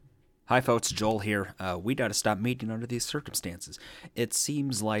Hi folks, Joel here. We gotta stop meeting under these circumstances. It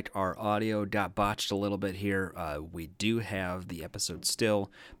seems like our audio got botched a little bit here. We do have the episode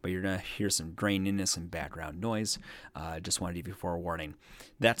still, but you're gonna hear some graininess and background noise. Just wanted to give you forewarning.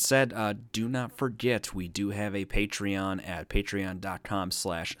 That said, do not forget we do have a Patreon at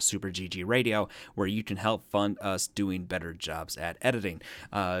patreon.com/superggradio where you can help fund us doing better jobs at editing.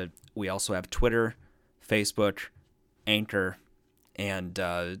 We also have Twitter, Facebook, Anchor, and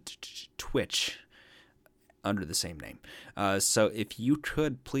Twitch under the same name. So if you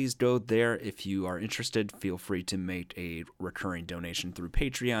could, please go there. If you are interested, feel free to make a recurring donation through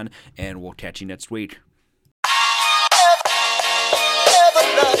Patreon, and we'll catch you next week.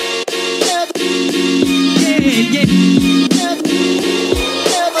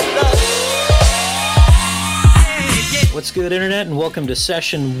 What's good, Internet, and welcome to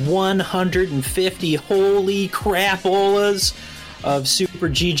session 150, holy crapolas, of Super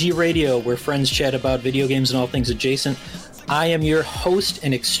GG Radio, where friends chat about video games and all things adjacent. I am your host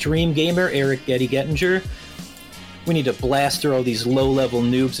and extreme gamer, Eric Getty Gettinger. We need to blast through all these low-level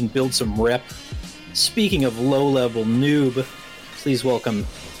noobs and build some rep. Speaking of low-level noob, please welcome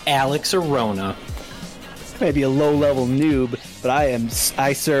Alex Arona. Maybe a low-level noob, but I am no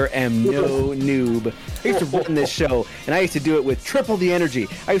noob. I used to run this show, and I used to do it with triple the energy.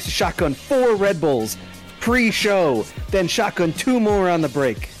 I used to shotgun 4 Red Bulls pre-show, then shotgun 2 more on the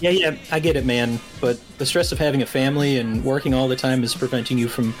break. Yeah, I get it, man. But the stress of having a family and working all the time is preventing you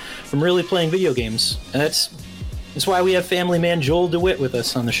from really playing video games. And that's why we have family man Joel DeWitt with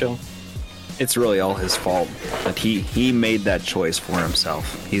us on the show. It's really all his fault. That he made that choice for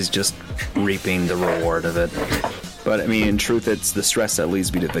himself. He's just reaping the reward of it. But I mean, in truth, it's the stress that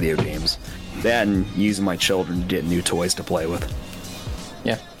leads me to video games. That and using my children to get new toys to play with.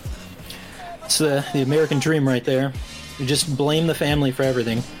 Yeah. It's the American dream right there. You just blame the family for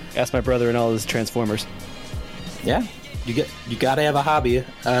everything. Ask my brother and all his Transformers. Yeah, you gotta have a hobby.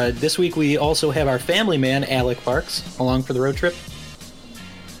 This week we also have our family man, Alec Parks, along for the road trip.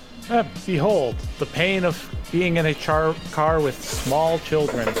 Behold, the pain of being in a car with small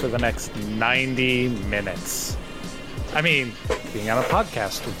children for the next 90 minutes. I mean, being on a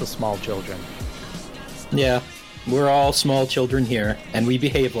podcast with the small children. Yeah, we're all small children here, and we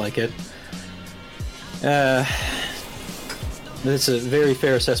behave like it. That's a very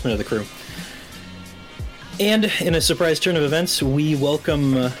fair assessment of the crew. And in a surprise turn of events, we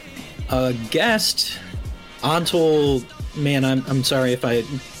welcome a guest, Antal. Man, I'm sorry if I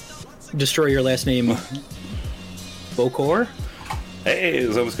destroy your last name. Bokor? Hey,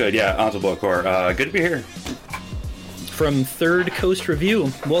 that was good. Yeah, Antal Bokor. Good to be here. From Third Coast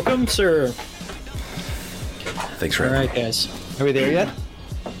Review. Welcome, sir. Thanks for having me. having me. All right, guys. Are we there yet?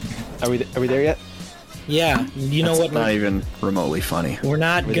 Are we there yet? Yeah, you know what? Not even remotely funny. We're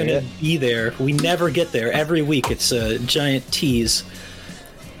not going to be there. We never get there. Every week it's a giant tease.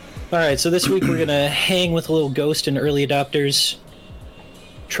 All right, so this week we're going to hang with a little ghost and early adopters,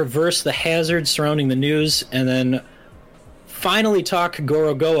 traverse the hazards surrounding the news, and then finally talk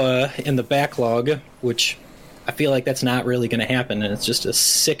Gorogoa in the backlog, which I feel like that's not really going to happen, and it's just a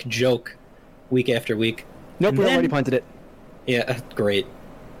sick joke week after week. Nope, we already punted it. Yeah, great.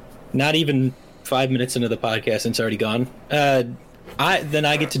 Not even 5 minutes into the podcast and it's already gone. I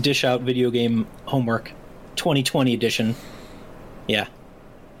get to dish out video game homework, 2020 edition. Yeah.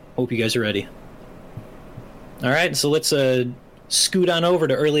 Hope you guys are ready. All right, so let's scoot on over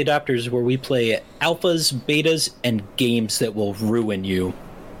to early adopters, where we play alphas, betas, and games that will ruin you.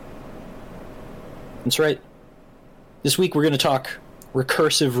 That's right. This week we're going to talk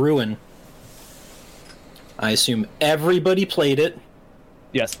Recursive Ruin. I assume everybody played it.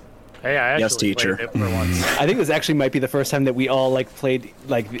 Yes. Hey, I actually Yes, teacher. played it for once. I think this actually might be the first time that we all played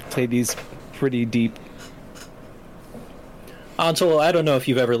these pretty deep. Antal, I don't know if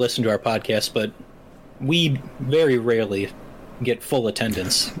you've ever listened to our podcast, but we very rarely get full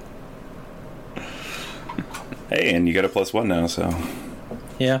attendance. Hey, and you got a +1 now, so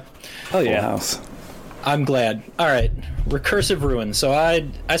Yeah. Oh full yeah. house. I'm glad. All right, Recursive Ruin. So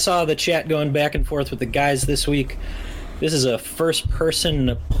I saw the chat going back and forth with the guys this week. This is a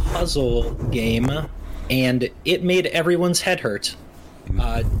first-person puzzle game, and it made everyone's head hurt. In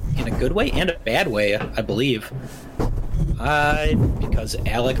a good way and a bad way, I believe. Because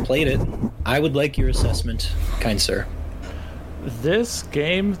Alec played it, I would like your assessment, kind sir. This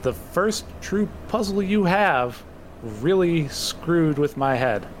game, the first true puzzle you have, really screwed with my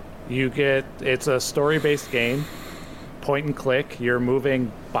head. It's a story-based game, point and click, you're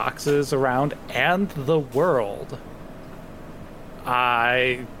moving boxes around, and the world.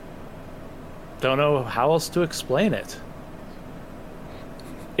 I don't know how else to explain it.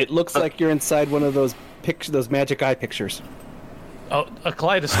 It looks like you're inside one of those those magic eye pictures, Oh, a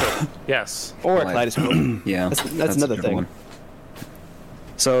kaleidoscope. Yes. or a kaleidoscope. Yeah, That's another a good thing. one.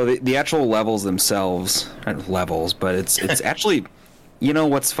 So the actual levels themselves, not levels, but it's actually, you know,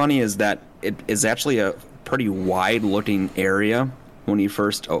 what's funny is that it is actually a pretty wide-looking area when you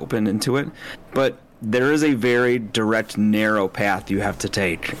first open into it, but there is a very direct, narrow path you have to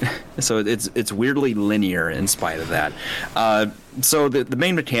take. So it's weirdly linear in spite of that. So the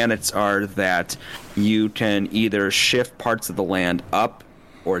main mechanics are that you can either shift parts of the land up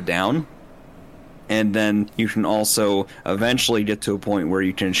or down, and then you can also eventually get to a point where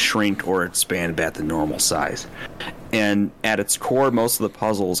you can shrink or expand back to normal size. And at its core, most of the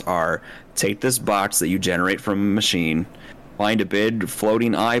puzzles are take this box that you generate from a machine, find a big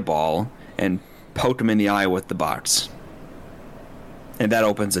floating eyeball, and poke them in the eye with the box. And that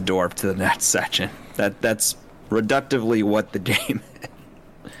opens a door to the next section. That's reductively what the game is.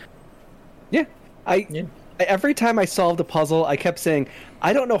 Yeah. Every time I solved a puzzle, I kept saying,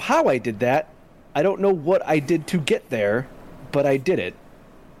 I don't know how I did that. I don't know what I did to get there, but I did it.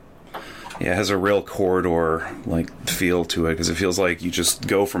 Yeah, it has a real corridor like feel to it because it feels like you just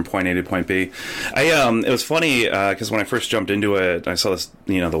go from point A to point B. It was funny because when I first jumped into it, I saw this,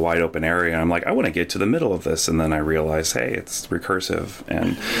 the wide open area, and I'm like, I want to get to the middle of this, and then I realized, hey, it's recursive,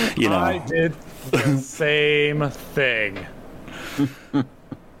 and I did the same thing.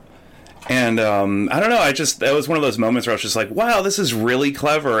 And I don't know, that was one of those moments where I was just like, wow, this is really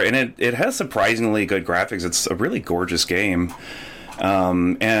clever, and it has surprisingly good graphics. It's a really gorgeous game.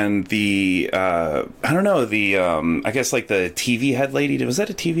 And the I don't know, I guess like the TV head lady, was that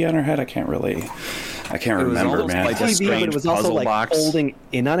a TV on her head? I can't remember, man. Like TV, but it was also like box. folding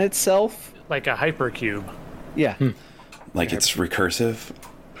in on itself. Like a hypercube. Yeah. Like it's recursive.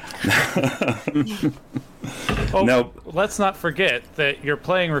 Oh, No. Let's not forget that you're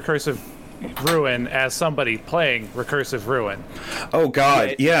playing Recursive Ruin as somebody playing Recursive Ruin. Oh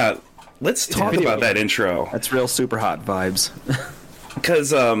God, yeah. Let's talk video about that intro. That's real super hot vibes. Because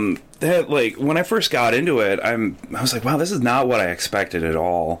that, like, when I first got into it, I was like, wow, this is not what I expected at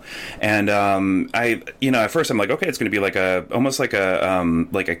all. And at first I'm like, okay, it's going to be like almost like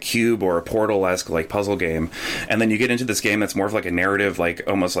a cube or a Portal-esque like puzzle game. And then you get into this game that's more of like a narrative, like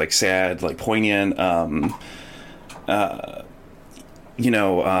almost like sad, like poignant,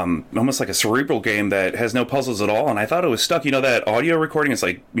 almost like a cerebral game that has no puzzles at all. And I thought it was stuck. That audio recording is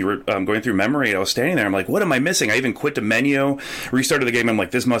like you were going through memory. And I was standing there. I'm like, what am I missing? I even quit the menu, restarted the game. I'm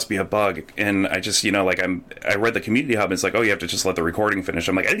like, this must be a bug. And I just, I read the community hub. And it's like, oh, you have to just let the recording finish.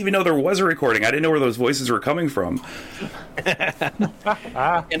 I'm like, I didn't even know there was a recording. I didn't know where those voices were coming from. It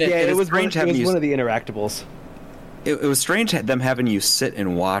was one of the interactables. It was strange them having you sit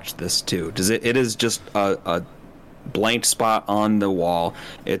and watch this too, because it is just a blank spot on the wall.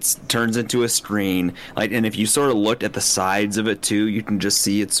 It turns into a screen, and if you sort of looked at the sides of it too, you can just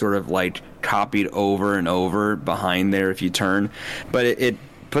see it sort of like copied over and over behind there if you turn. But it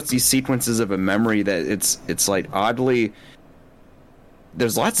puts these sequences of a memory that it's like oddly.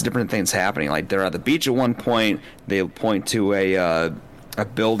 There's lots of different things happening. Like they're at the beach at one point. They point to a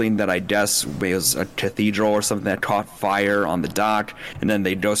building that I guess was a cathedral or something that caught fire on the dock, and then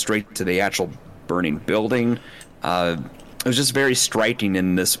they go straight to the actual burning building. It was just very striking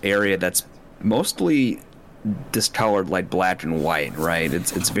in this area that's mostly discolored, like black and white, right?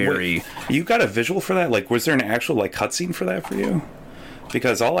 It's very... Wait, you got a visual for that? Like, was there an actual like cutscene for that for you?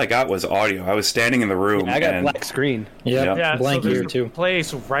 Because all I got was audio. I was standing in the room. I got black screen. Yep. Yeah, blank so here there's too. a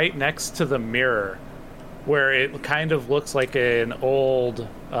place right next to the mirror where it kind of looks like an old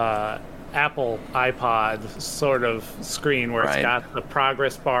Apple iPod sort of screen where Right. it's got the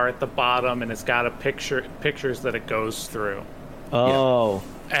progress bar at the bottom and it's got a pictures that it goes through. Oh.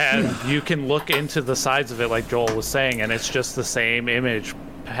 And you can look into the sides of it like Joel was saying, and it's just the same image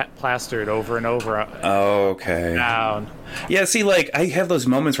plastered over and over Okay. down. Yeah, see, like, I have those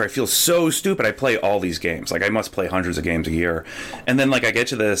moments where I feel so stupid. I play all these games. Like, I must play hundreds of games a year. And then, like, I get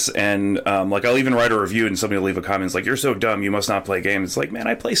to this, and, like, I'll even write a review, and somebody will leave a comment, it's like, you're so dumb, you must not play games. It's like, man,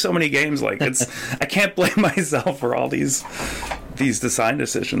 I play so many games. Like, I can't blame myself for all these design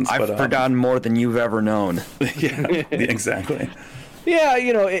decisions. I've forgotten more than you've ever known. Yeah, exactly. Yeah,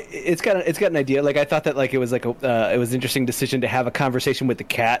 it's got an idea. Like I thought that like it was like it was an interesting decision to have a conversation with the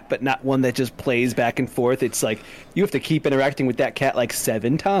cat, but not one that just plays back and forth. It's like you have to keep interacting with that cat like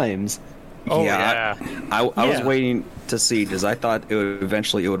 7 times. Oh, yeah. yeah. I was waiting to see, because I thought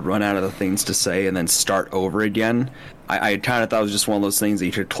eventually it would run out of the things to say and then start over again. I kind of thought it was just one of those things that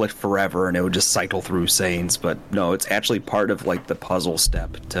you could click forever and it would just cycle through sayings, but no, it's actually part of like the puzzle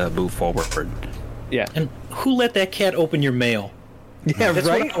step to move forward. Yeah. And who let that cat open your mail? Yeah, That's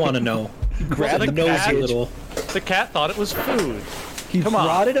right. what I want to know. Grab the the Nosy cat. little. The cat thought it was food. He Come on.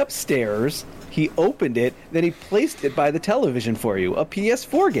 brought it upstairs. He opened it, then he placed it by the television for you. A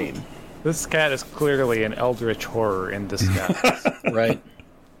PS4 game. This cat is clearly an eldritch horror in disguise. Right.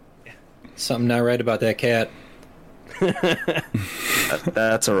 Something not right about that cat.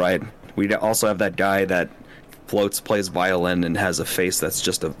 That's all right. We also have that guy that floats, plays violin, and has a face that's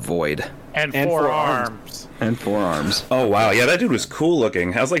just a void. And And 4 4 arms. And 4 arms. Oh wow, yeah, that dude was cool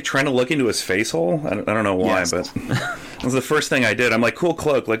looking. I was like trying to look into his face hole. I don't know why, Yes. but it was the first thing I did. I'm like, cool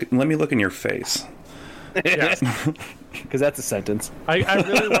cloak. Like, let me look in your face. Yeah. Because that's a sentence. I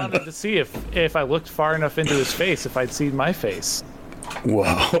really wanted to see if I looked far enough into his face, if I'd seen my face.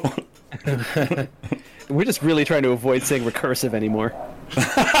 Whoa. We're just really trying to avoid saying recursive anymore.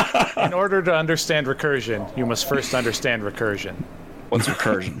 In order to understand recursion, you must first understand recursion. What's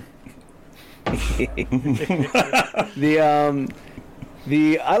recursion?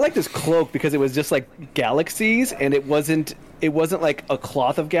 I like this cloak because it was just like galaxies, and it wasn't like a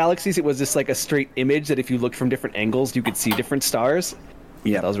cloth of galaxies. It was just like a straight image that if you looked from different angles, you could see different stars.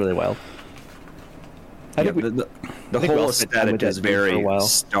 Yeah, That was really wild. I yeah, think we- the think we whole all sit down aesthetic with is that for a very while.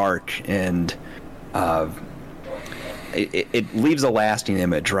 stark, and it leaves a lasting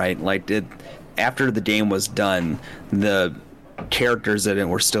image, right? Like, after the game was done, the characters in it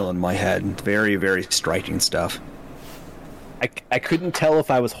were still in my head. Very, very striking stuff. I couldn't tell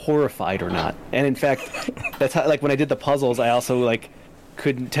if I was horrified or not. And in fact, that's how, like, when I did the puzzles, I also like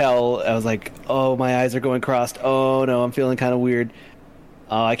couldn't tell. I was like, oh, my eyes are going crossed. Oh no, I'm feeling kind of weird.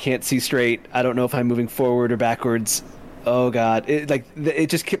 I can't see straight. I don't know if I'm moving forward or backwards. Oh god,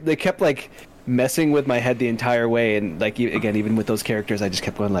 they kept like messing with my head the entire way. And like again, even with those characters, I just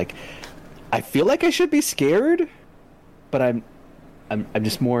kept going like, I feel like I should be scared, but I'm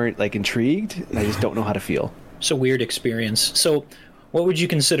just more like intrigued, and I just don't know how to feel. It's a weird experience. So, what would you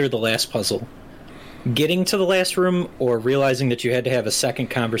consider the last puzzle? Getting to the last room, or realizing that you had to have a second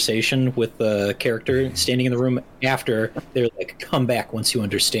conversation with the character standing in the room after they're like, come back once you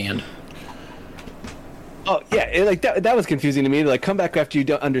understand? Oh yeah, that was confusing to me. Like, come back after you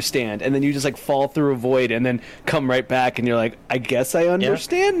don't understand, and then you just like fall through a void, and then come right back, and you're like, I guess I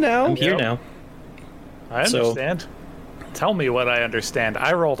understand now. I'm here Yep. now. I So- understand. Tell me what I understand.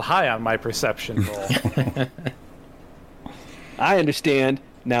 I rolled high on my perception roll. I understand.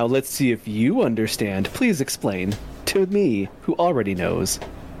 Now let's see if you understand. Please explain to me, who already knows.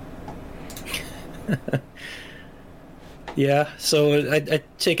 Yeah, so I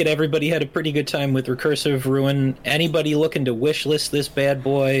take it everybody had a pretty good time with Recursive Ruin. Anybody looking to wish list this bad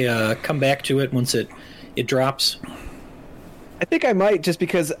boy, come back to it once it drops? I think I might, just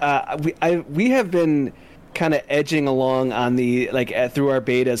because we have been kind of edging along on the through our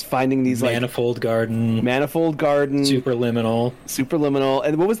betas, finding these like Manifold Garden, Manifold Garden, Superliminal,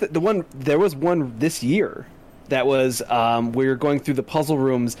 and what was the one? There was one this year that was where you're going through the puzzle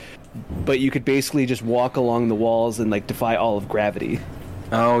rooms, but you could basically just walk along the walls and like defy all of gravity.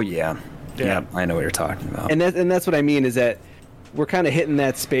 Oh yeah, Yeah. yeah. I know what you're talking about. And that's what I mean, is that we're kind of hitting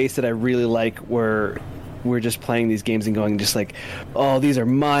that space that I really like, where we're just playing these games and going just like, oh, these are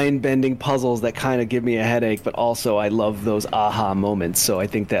mind-bending puzzles that kind of give me a headache, but also I love those aha moments. So I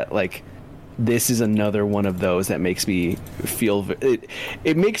think that like this is another one of those that makes me feel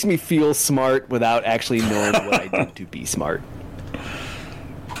it makes me feel smart without actually knowing what I do to be smart.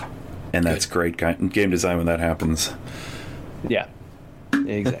 And that's great game design when that happens. Yeah,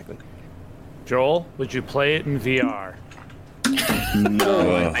 exactly. Joel, would you play it in VR?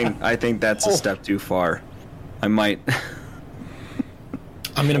 No, I think that's a step too far. I might.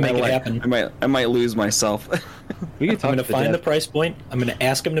 I'm gonna make it happen. I might lose myself. We can talk I'm gonna to find the Jeff. price point. I'm gonna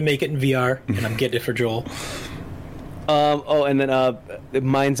ask him to make it in VR, and I'm getting it for Joel. Oh, and then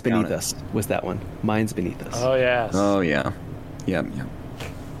Minds Beneath Count it. Us was that one. Minds Beneath Us. Oh, yes. Oh yeah, yeah.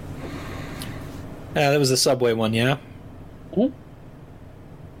 That was the Subway one, yeah?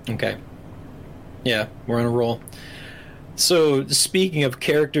 Okay. Yeah, we're on a roll. So, speaking of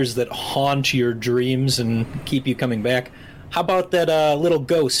characters that haunt your dreams and keep you coming back, how about that Little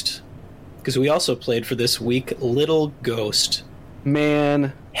Ghost? Because we also played for this week, Little Ghost.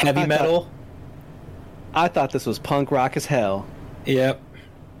 Man, Heavy metal? I thought this was punk rock as hell. Yep.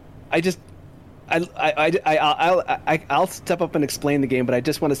 I'll step up and explain the game, but I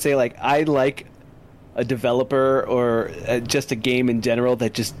just want to say, like, I like a developer or just a game in general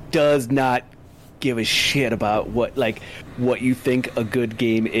that just does not give a shit about what you think a good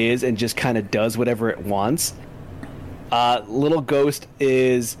game is and just kind of does whatever it wants. Little Ghost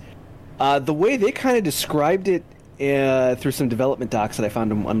is the way they kind of described it through some development docs that I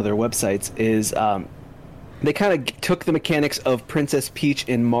found on one of their websites is They kind of took the mechanics of Princess Peach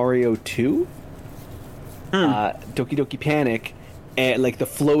in Mario 2, Doki Doki Panic, and like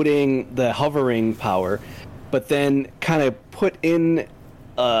the hovering power, but then kind of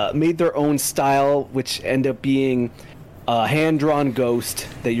made their own style, which end up being a hand-drawn ghost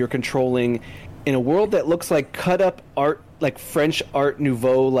that you're controlling in a world that looks like cut-up art, like French Art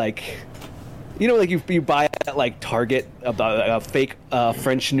Nouveau, like, you know, like you buy at like Target a fake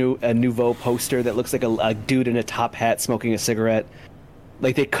French Nouveau poster that looks like a dude in a top hat smoking a cigarette.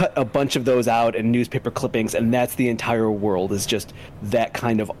 Like they cut a bunch of those out in newspaper clippings, and that's the entire world, is just that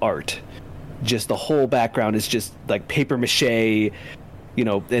kind of art. Just the whole background is just like paper mache, you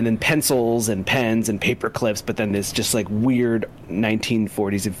know, and then pencils and pens and paper clips, but then this just like weird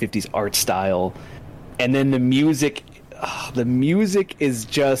 1940s and 50s art style. And then the music is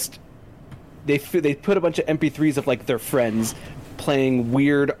just, they put a bunch of MP3s of like their friends playing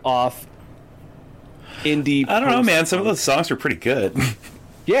weird off indie. I don't know, man. Some of those songs were pretty good.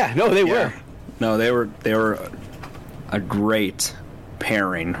 Yeah, no, they were. No, they were a great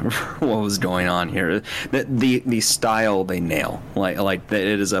pairing for what was going on here. The style they nail. Like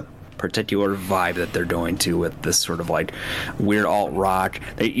it is a particular vibe that they're going to with this sort of like weird alt rock.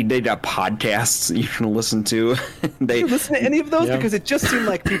 They got podcasts you can listen to. Did you listen to any of those? Because it just seemed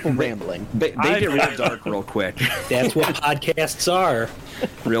like people rambling. They get real dark real quick. That's what podcasts are.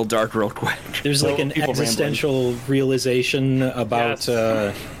 Real dark real quick. There's like an existential realization about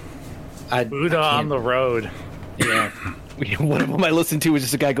Buddha on the road. Yeah. One of them I listened to was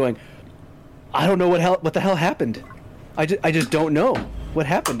just a guy going, I don't know what the hell happened. I just don't know what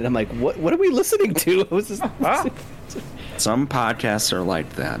happened. And I'm like, what are we listening to? What was this? Some podcasts are like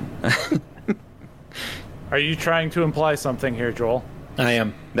that. Are you trying to imply something here, Joel? I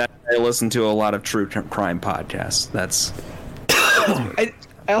am. That I listen to a lot of true crime podcasts. That's. I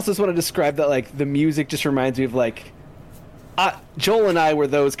also just want to describe that, like, the music just reminds me of, like, Joel and I were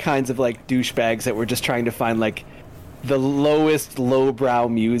those kinds of, like, douchebags that were just trying to find, like, the lowest lowbrow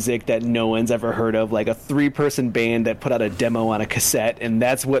music that no one's ever heard of, like a 3-person band that put out a demo on a cassette, and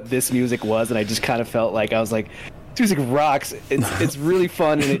that's what this music was. And I just kind of felt like, I was like, this music rocks. It's really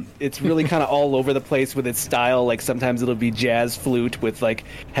fun, and it's really kind of all over the place with its style. Like sometimes it'll be jazz flute with like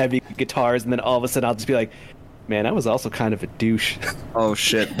heavy guitars, and then all of a sudden I'll just be like, man, I was also kind of a douche. Oh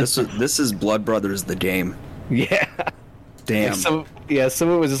shit, this is Blood Brothers the game. Yeah. Damn. Like some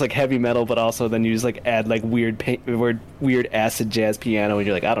of it was just like heavy metal, but also then you just like add like weird acid jazz piano, and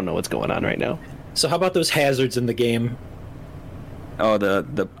you're like, I don't know what's going on right now. So how about those hazards in the game? Oh,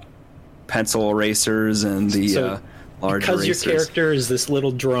 the pencil erasers and the large because erasers. Your character is this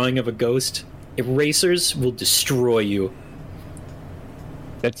little drawing of a ghost, erasers will destroy you.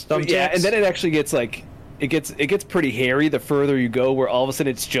 That's yeah, and then it actually gets like it gets pretty hairy the further you go, where all of a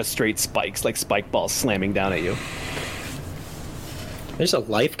sudden it's just straight spikes, like spike balls slamming down at you. There's a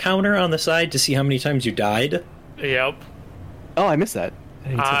life counter on the side to see how many times you died. Yep. Oh, I missed that.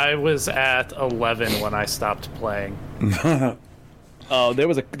 I was at 11 when I stopped playing. Oh, there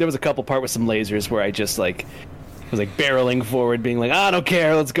was a couple part with some lasers where I just like was like barreling forward, being like, I don't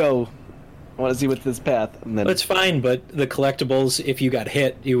care, let's go. I want to see what's this path. And then it's fine, but the collectibles, if you got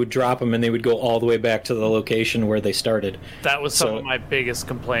hit, you would drop them and they would go all the way back to the location where they started. That was some of my biggest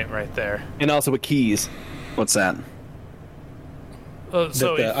complaint right there. And also with keys. What's that?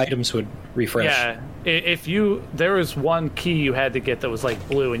 So the items would refresh. Yeah, there was one key you had to get that was like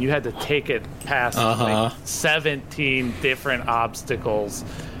blue, and you had to take it past like 17 different obstacles,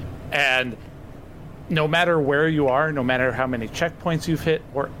 and no matter where you are, no matter how many checkpoints you've hit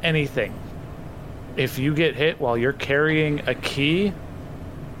or anything, if you get hit while you're carrying a key,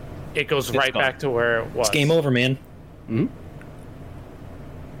 it goes right back to where it was. It's game over, man. Mm-hmm.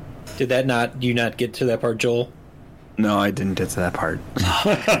 Do you not get to that part, Joel? No, I didn't get to that part.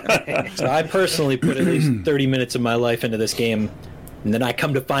 So I personally put at least 30 minutes of my life into this game, and then I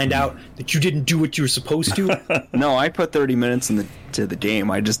come to find out that you didn't do what you were supposed to. No, I put 30 minutes into the game.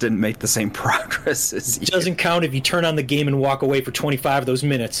 I just didn't make the same progress as you. It doesn't count if you turn on the game and walk away for 25 of those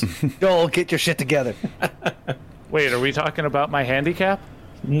minutes. Joel, get your shit together. Wait, are we talking about my handicap?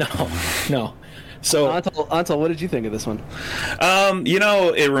 No. So, Antal, what did you think of this one?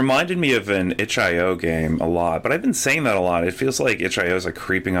 It reminded me of an itch.io game a lot, but I've been saying that a lot. It feels like itch.io is like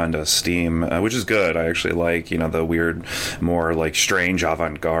creeping onto Steam, which is good. I actually like, the weird, more like strange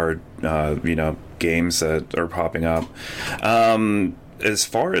avant-garde, games that are popping up. As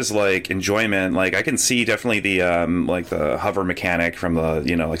far as like enjoyment, like I can see definitely the like the hover mechanic from the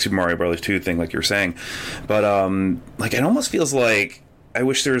like Super Mario Bros. 2 thing, like you're saying, but like it almost feels like I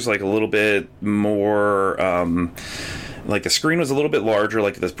wish there was like a little bit more like the screen was a little bit larger,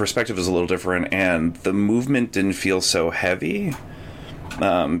 like the perspective was a little different, and the movement didn't feel so heavy.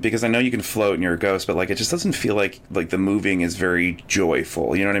 Because I know you can float and you're a ghost, but like it just doesn't feel like the moving is very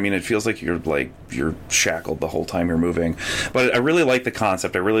joyful. You know what I mean? It feels like you're shackled the whole time you're moving. But I really like the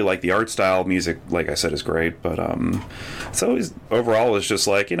concept. I really like the art style. Music, like I said, is great. But it's always overall it's just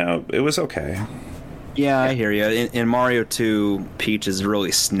like, it was okay. Yeah, I hear you. In Mario 2, Peach is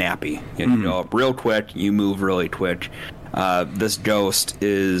really snappy. You go up real quick, you move really quick. This ghost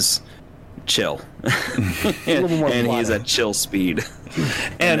is chill. and he's at chill speed.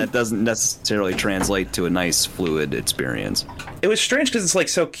 And that doesn't necessarily translate to a nice fluid experience. It was strange because it's like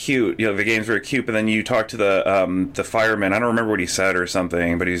so cute. The game's very cute, but then you talk to the fireman. I don't remember what he said or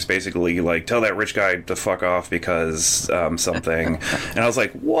something, but he's basically like, tell that rich guy to fuck off because something. And I was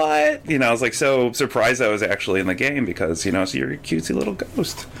like, what? I was like so surprised I was actually in the game because, so you're a cutesy little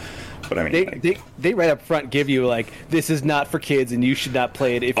ghost. But I mean, they right up front give you like, this is not for kids and you should not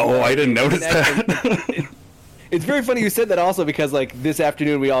play it. I didn't notice that. It's very funny you said that also because like this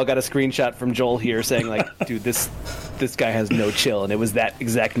afternoon we all got a screenshot from Joel here saying like, dude, this guy has no chill, and it was that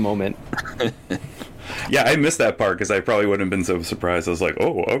exact moment. Yeah, I missed that part because I probably wouldn't have been so surprised. I was like,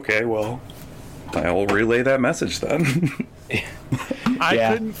 oh, okay, well, I'll relay that message then.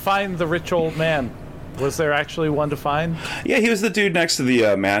 I couldn't find the rich old man. Was there actually one to find? Yeah, he was the dude next to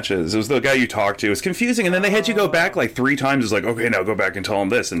the matches. It was the guy you talked to. It was confusing, and then they had you go back like 3 times. It's like, okay, now go back and tell him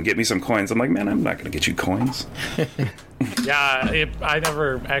this and get me some coins. I'm like, man, I'm not going to get you coins. Yeah, I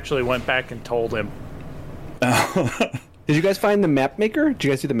never actually went back and told him. Did you guys find the map maker? Did you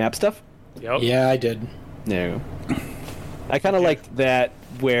guys do the map stuff? Yep. Yeah, I did. No. I kind of liked that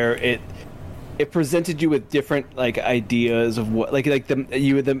where it presented you with different like ideas of what like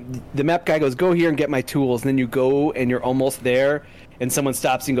the map guy goes, go here and get my tools, and then you go and you're almost there and someone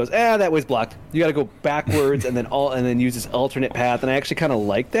stops you and goes, that way's blocked, you got to go backwards and then use this alternate path. And I actually kind of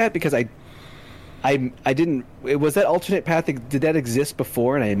like that because I didn't, was that alternate path, did that exist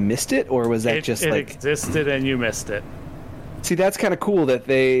before and I missed it, or was that it existed and you missed it? See, that's kind of cool that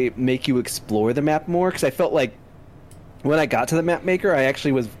they make you explore the map more, because I felt like when I got to the map maker I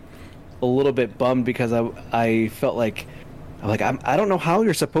actually was a little bit bummed because I felt like I don't know how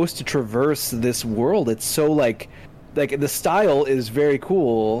you're supposed to traverse this world. It's so like the style is very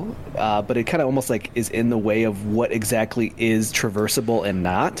cool, but it kind of almost like is in the way of what exactly is traversable and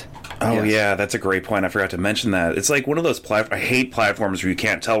not. Oh yeah, that's a great point. I forgot to mention that. It's like one of those I hate platforms where you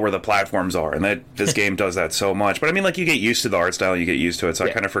can't tell where the platforms are, and this game does that so much. But I mean, like, you get used to the art style, you get used to it, so I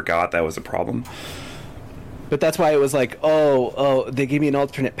kind of forgot that was a problem. But that's why it was like, oh, they gave me an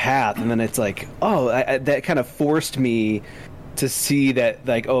alternate path, and then it's like, that kind of forced me to see that,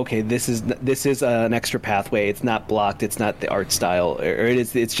 like, okay, this is an extra pathway. It's not blocked. It's not the art style, or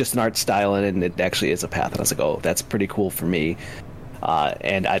it's just an art style, and it actually is a path. And I was like, oh, that's pretty cool for me.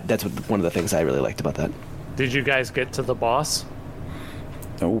 And that's one of the things I really liked about that. Did you guys get to the boss?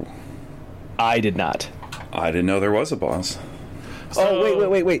 No, I did not. I didn't know there was a boss.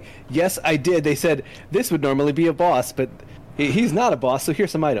 Wait. Yes, I did. They said this would normally be a boss, but he's not a boss, so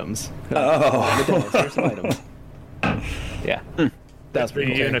here's some items. Here's some items. Yeah. That's the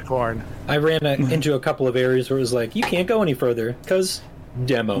unicorn. I ran into a couple of areas where it was like, you can't go any further, because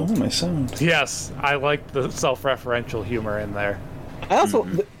demo. Oh, my sound. Yes, I liked the self-referential humor in there. I also,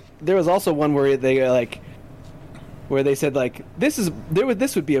 there was also one where they said like, this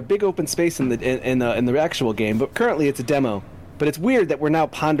would be a big open space in the actual game, but currently it's a demo. But it's weird that we're now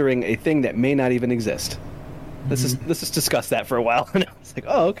pondering a thing that may not even exist. Let's just discuss that for a while. And it's like,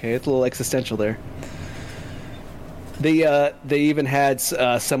 oh, okay, it's a little existential there. They even had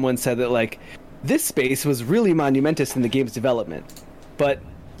someone said that like, this space was really monumentous in the game's development, but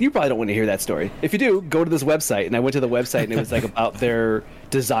you probably don't want to hear that story. If you do, go to this website. And I went to the website, and it was like about their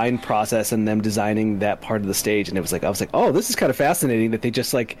design process and them designing that part of the stage. And I was like, oh, this is kind of fascinating that they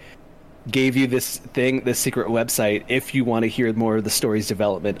just like gave you this secret website if you want to hear more of the story's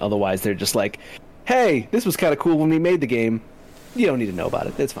development. Otherwise, they're just like, hey, this was kind of cool when we made the game. You don't need to know about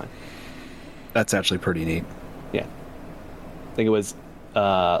it. It's fine. That's actually pretty neat. Yeah. I think it was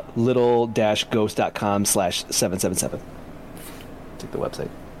little-ghost.com/777. Take the website.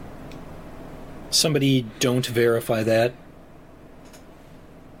 Somebody don't verify that.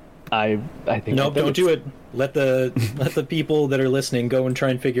 I think nope, don't do it. Let the people that are listening go and try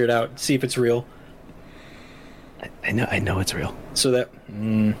and figure it out. See if it's real. I know it's real. So that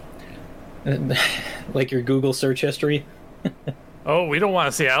like your Google search history. Oh, we don't want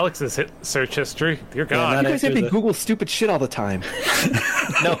to see Alex's search history. Dear God. You guys have to Google stupid shit all the time.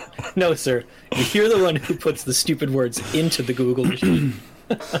 No, sir. You're the one who puts the stupid words into the Google machine.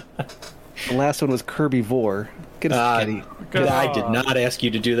 The last one was Kirby Vor. Getty. I did not ask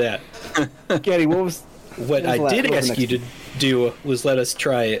you to do that. Getty, what was What I did ask you to do was let us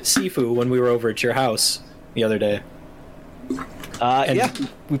try Sifu when we were over at your house the other day. Yeah,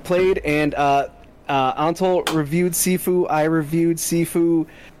 we played, and Antal reviewed Sifu. I reviewed Sifu.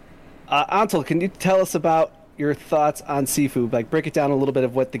 Antal, can you tell us about your thoughts on Sifu? Like, break it down a little bit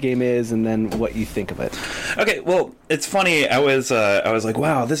of what the game is, and then what you think of it. Okay, well, it's funny. I was like,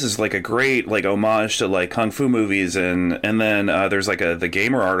 wow, this is like a great like homage to like kung fu movies, and then there's like the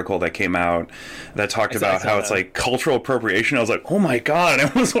Gamer article that came out that talked about how it's like cultural appropriation. I was like, oh my god! And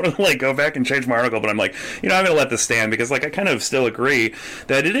I almost want to like go back and change my article, but I'm like, I'm gonna let this stand because like I kind of still agree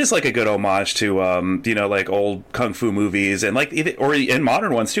that it is like a good homage to like old kung fu movies and like or in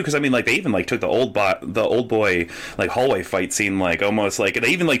modern ones too. Because I mean, like they even like took the old boy like hallway fight scene like almost like they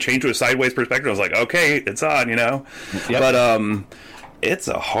even like changed to a sideways perspective. I was like, okay, it's on, Yep. But it's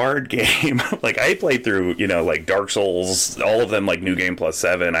a hard game. Like I played through like Dark Souls, all of them, like New Game Plus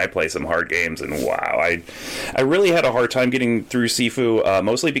 7. I play some hard games, and wow, I really had a hard time getting through Sifu,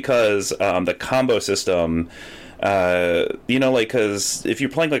 mostly because the combo system. Because if you're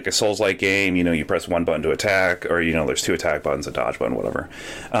playing like a Souls-like game, you press one button to attack, or there's two attack buttons, a dodge button, whatever.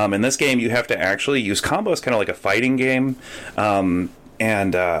 In this game, you have to actually use combos, kind of like a fighting game,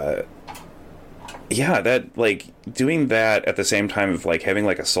 yeah, that like doing that at the same time of like having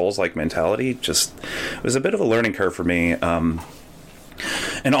like a Souls-like mentality just was a bit of a learning curve for me. And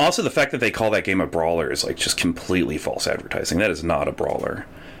also the fact that they call that game a brawler is like just completely false advertising. That is not a brawler.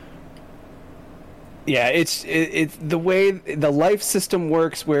 Yeah, it's the way the life system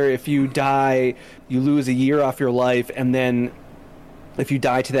works, where if you die, you lose a year off your life, and then if you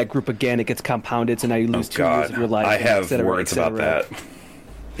die to that group again, it gets compounded, so now you lose 2 years of your life. I have words about that.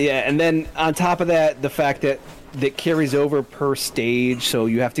 Yeah, and then on top of that, the fact that carries over per stage, so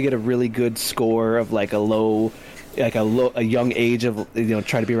you have to get a really good score of like a young age of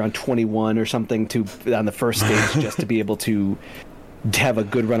try to be around 21 or something on the first stage just to be able to have a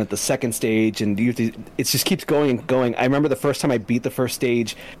good run at the second stage, and it just keeps going and going. I remember the first time I beat the first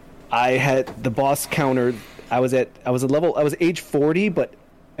stage, I had the boss counter. I was age 40, but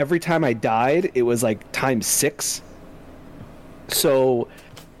every time I died, it was like times 6. So.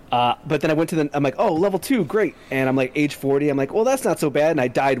 But then I went to I'm like, oh, level 2, great. And I'm like, age 40. I'm like, well, that's not so bad. And I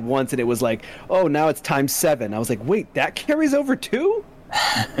died once, and it was like, oh, now it's times 7. I was like, wait, that carries over too?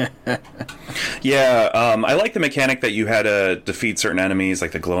 Yeah, I like the mechanic that you had to defeat certain enemies,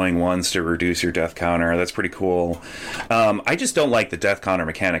 like the glowing ones, to reduce your death counter. That's pretty cool. I just don't like the death counter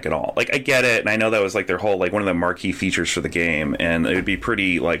mechanic at all. Like, I get it, and I know that was like their whole, like, one of the marquee features for the game, and it would be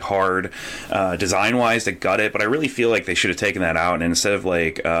pretty, like, hard design-wise to gut it, but I really feel like they should have taken that out, and instead of,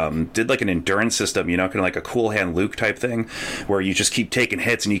 like, did, like, an endurance system, kind of like a Cool Hand Luke type thing, where you just keep taking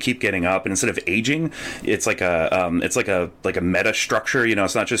hits and you keep getting up, and instead of aging, it's like a meta structure.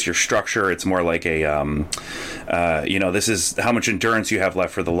 It's not just your structure, it's more like a this is how much endurance you have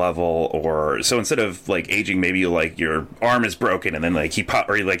left for the level. Or so instead of like aging, maybe your arm is broken, and then like he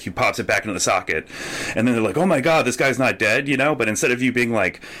pops it back into the socket, and then they're like, oh my god, this guy's not dead, but instead of you being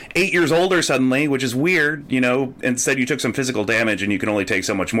like 8 years older suddenly, which is weird, instead you took some physical damage and you can only take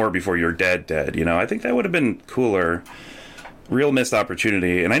so much more before you're dead. I think that would have been cooler. Real missed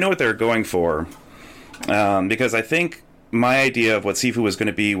opportunity. And I know what they're going for, because I think my idea of what Sifu was going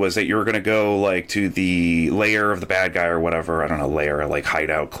to be was that you were going to go like to the lair of the bad guy or whatever. I don't know, lair, like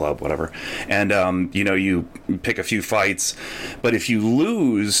hideout, club, whatever. And, you pick a few fights. But if you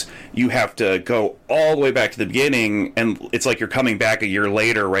lose, you have to go all the way back to the beginning. And it's like you're coming back a year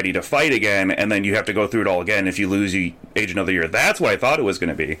later ready to fight again. And then you have to go through it all again. If you lose, you age another year. That's what I thought it was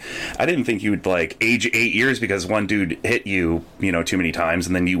going to be. I didn't think you would like age 8 years because one dude hit you, too many times.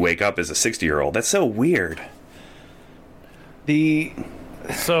 And then you wake up as a 60-year-old. That's so weird.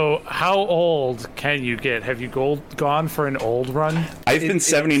 So how old can you get? Have you gone for an old run? I've been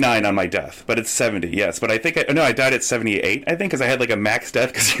 79 on my death, but it's 70, yes. But I think I died at 78, I think, because I had like a max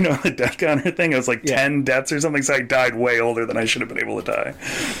death, because the death counter thing, it was like 10 deaths or something, so I died way older than I should have been able to die.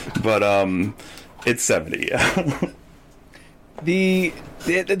 But it's 70, yeah.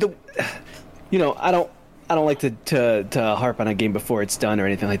 I don't like to harp on a game before it's done or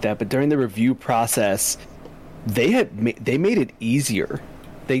anything like that, but during the review process, they made it easier.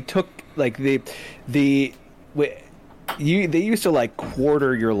 They took like they used to like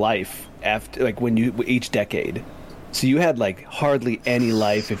quarter your life after like when you each decade, so you had like hardly any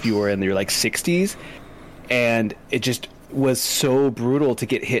life if you were in your like 60s, and it just was so brutal to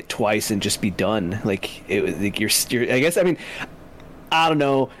get hit twice and just be done. Like it was like you're I guess, I mean, I don't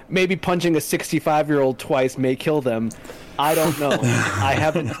know, maybe punching a 65-year-old twice may kill them. I don't know. I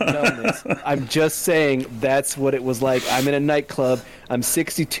haven't done this. I'm just saying that's what it was like. I'm in a nightclub. I'm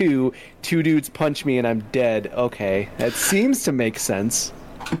 62. 2 dudes punch me and I'm dead. Okay, that seems to make sense.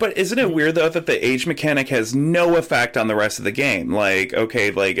 But isn't it weird, though, that the age mechanic has no effect on the rest of the game? Like, okay,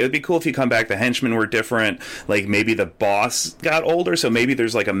 like, it'd be cool if you come back, the henchmen were different, like, maybe the boss got older, so maybe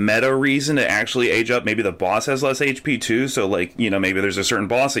there's, like, a meta reason to actually age up. Maybe the boss has less HP, too, so, like, you know, maybe there's a certain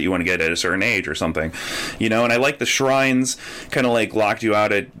boss that you want to get at a certain age or something, you know? And I like the shrines kind of, like, locked you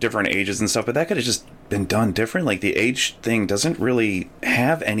out at different ages and stuff, but that could have just been done different. Like, the age thing doesn't really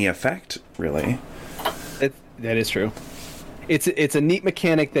have any effect, really. That is true. It's a neat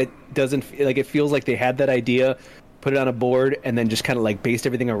mechanic that doesn't like it feels like they had that idea, put it on a board, and then just kind of like based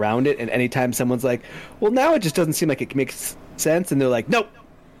everything around it. And anytime someone's like, "Well, now it just doesn't seem like it makes sense," and they're like, "Nope,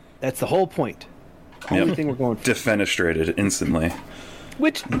 that's the whole point. Only thing we're going for." Defenestrated instantly.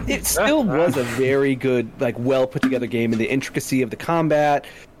 Which it still was a very good, like, well put together game, and the intricacy of the combat,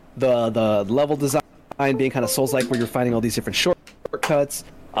 the level design being kind of Souls-like, where you're finding all these different shortcuts.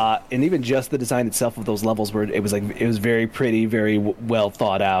 And even just the design itself of those levels, where it was very pretty, very well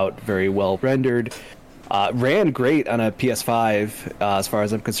thought out, very well rendered. Ran great on a PS5, as far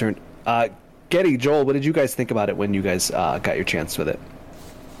as I'm concerned. Getty, Joel, what did you guys think about it when you guys got your chance with it?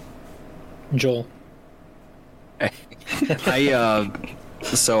 Joel. I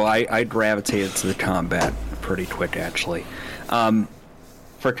gravitated to the combat pretty quick, actually.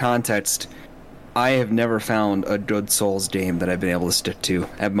 For context, I have never found a good Souls game that I've been able to stick to.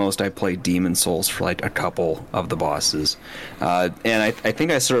 At most, I played Demon Souls for like a couple of the bosses. And I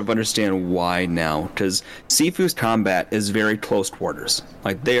think I sort of understand why now, because Sifu's combat is very close quarters.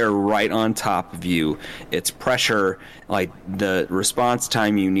 Like, they are right on top of you. It's pressure. Like, the response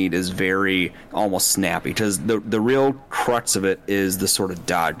time you need is very almost snappy, because the real crux of it is the sort of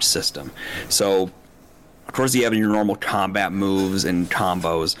dodge system. So, of course, you have your normal combat moves and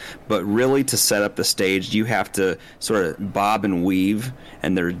combos, but really to set up the stage, you have to sort of bob and weave,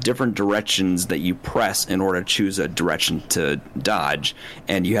 and there are different directions that you press in order to choose a direction to dodge,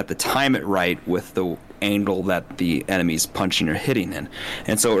 and you have to time it right with the angle that the enemy's punching or hitting in.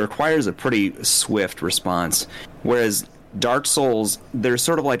 And so it requires a pretty swift response, whereas Dark Souls, there's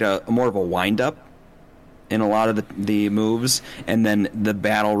sort of like a more of a wind-up in a lot of the moves, and then the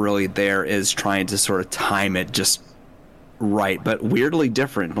battle really there is trying to sort of time it just right, but weirdly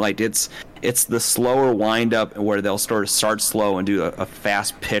different. Like, it's the slower wind up where they'll start slow and do a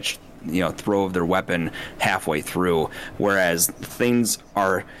fast pitch, throw of their weapon halfway through, whereas things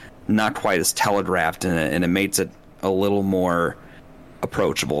are not quite as telegraphed, and it makes it a little more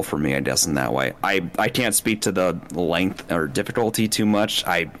approachable for me, I guess, in that way. I can't speak to the length or difficulty too much.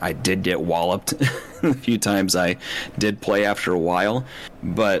 I did get walloped a few times I did play after a while,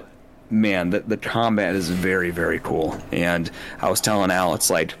 but man, the combat is very, very cool. And I was telling Al, it's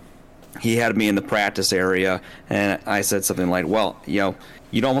like, he had me in the practice area, and I said something like, well,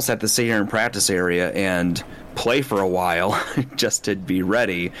 you'd almost have to sit here in practice area and play for a while just to be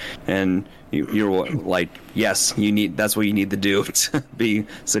ready. And you're like, yes, that's what you need to do to be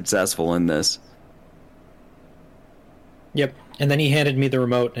successful in this. Yep. And then he handed me the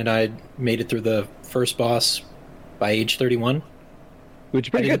remote, and I made it through the first boss by age 31. Which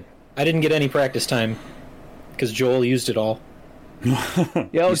is pretty good. I didn't get any practice time because Joel used it all.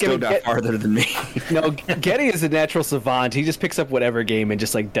 You still got farther than me. No, Getty is a natural savant. He just picks up whatever game and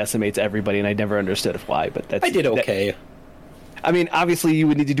just like decimates everybody, and I never understood why. But I did okay. I mean, obviously you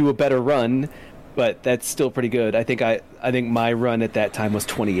would need to do a better run, but that's still pretty good. I think my run at that time was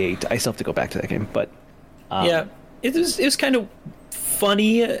 28. I still have to go back to that game, but yeah, it was kind of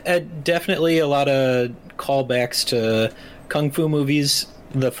funny. Definitely a lot of callbacks to kung fu movies.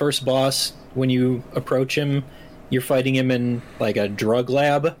 The first boss, when you approach him, you're fighting him in like a drug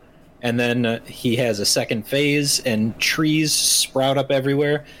lab, and then he has a second phase, and trees sprout up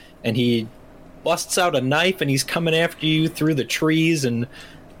everywhere, and he busts out a knife, and he's coming after you through the trees, and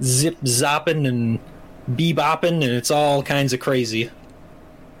zip-zopping and bebopping, and it's all kinds of crazy.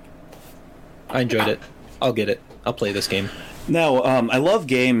 I enjoyed it. I'll get it. I'll play this game. No, I love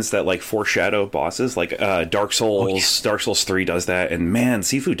games that like foreshadow bosses, like Dark Souls. Oh, yeah. Dark Souls 3 does that, and man,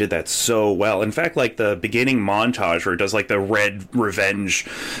 Sifu did that so well. In fact, like the beginning montage where it does like the red revenge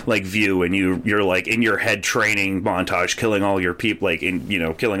like view, and you're like in your head training montage, killing all your people, like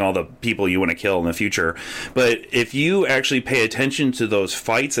killing all the people you want to kill in the future. But if you actually pay attention to those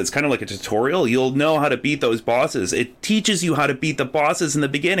fights, it's kind of like a tutorial. You'll know how to beat those bosses. It teaches you how to beat the bosses in the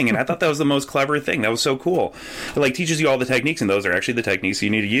beginning, and I thought that was the most clever thing. That was so cool. It like teaches you all the techniques. techniques, and those are actually the techniques you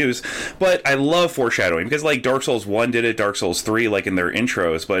need to use. But I love foreshadowing, because like Dark Souls 1 did it, Dark Souls 3 like in their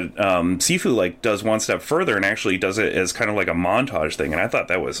intros, but Sifu like does one step further and actually does it as kind of like a montage thing, and I thought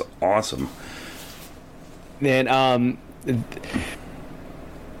that was awesome. And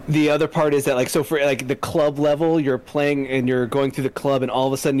the other part is that, like, so for like the club level, you're playing and you're going through the club, and all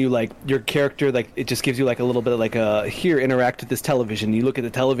of a sudden you like your character, like it just gives you like a little bit of like a here, interact with this television. You look at the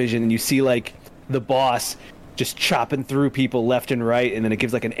television and you see like the boss just chopping through people left and right, and then it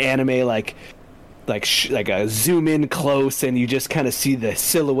gives like an anime like a zoom in close, and you just kind of see the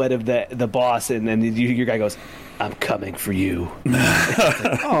silhouette of the boss, and then your guy goes, "I'm coming for you."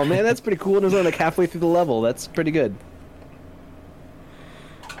 Like, oh man, that's pretty cool. And it's only like halfway through the level. That's pretty good.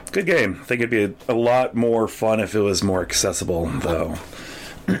 Good game. I think it'd be a lot more fun if it was more accessible, though.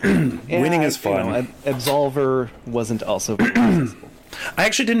 Winning is fun. You know, Absolver wasn't also very accessible. I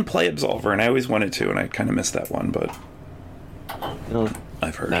actually didn't play Absolver, and I always wanted to, and I kind of missed that one, but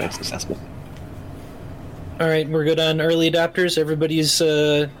I've heard not accessible. All right, we're good on early adopters. Everybody's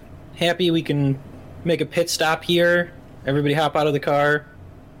happy. We can make a pit stop here. Everybody hop out of the car.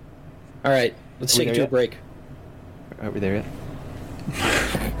 All right, let's take it to a break. Are we there yet?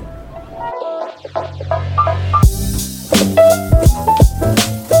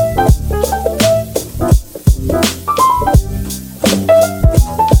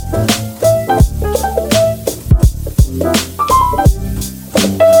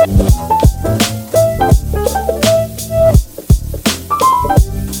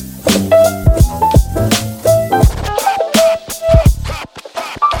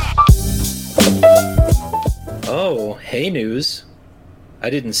 Oh, hey, News. I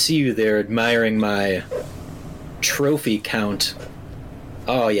didn't see you there admiring my trophy count.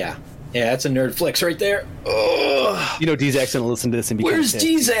 Oh, yeah. Yeah, that's a nerd flex right there. Oh, You know, Dzak's gonna listen to this and be where's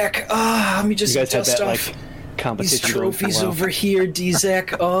Dzak? Let me just You guys have dust that off like competition. these going trophies for a while. over here,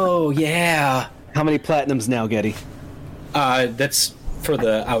 Dzak. Oh, yeah. How many platinums now, Getty? That's for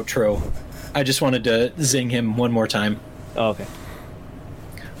the outro. I just wanted to zing him one more time. Oh, okay.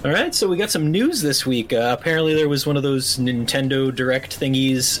 All right, so we got some news this week. Apparently there was one of those Nintendo Direct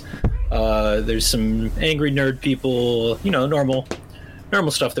thingies. There's some angry nerd people, you know, normal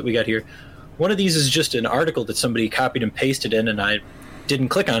stuff that we got here. One of these is just an article that somebody copied and pasted in, and I didn't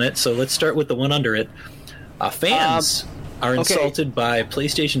click on it, so let's start with the one under it. Fans are insulted by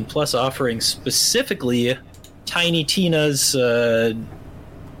PlayStation Plus offering specifically Tiny Tina's... oh,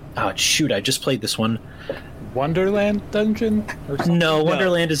 shoot, I just played this one. Wonderland Dungeon? Or something? No,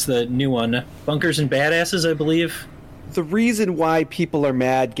 Wonderland is the new one. Bunkers and Badasses, I believe. The reason why people are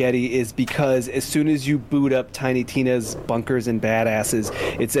mad, Getty, is because as soon as you boot up Tiny Tina's Bunkers and Badasses,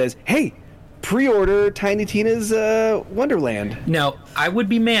 it says, "Hey, pre-order Tiny Tina's Wonderland." Now, I would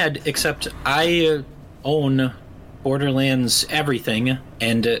be mad, except I own Borderlands everything,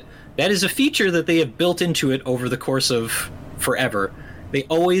 and that is a feature that they have built into it over the course of forever. They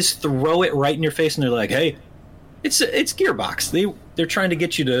always throw it right in your face, and they're like, "Hey, it's Gearbox. They're trying to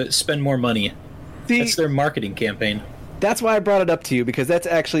get you to spend more money." That's their marketing campaign. That's why I brought it up to you, because that's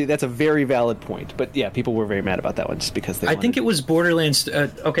a very valid point. But yeah, people were very mad about that one just because they. I think it was Borderlands.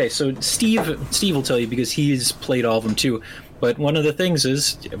 Okay, so Steve will tell you because he's played all of them too. But one of the things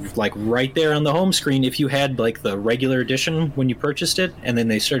is, like right there on the home screen, if you had like the regular edition when you purchased it, and then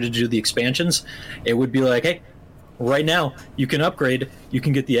they started to do the expansions, it would be like, hey, right now you can upgrade, you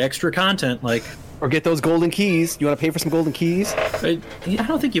can get the extra content, like. Or get those golden keys. You want to pay for some golden keys? I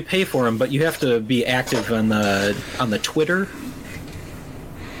don't think you pay for them, but you have to be active on the Twitter.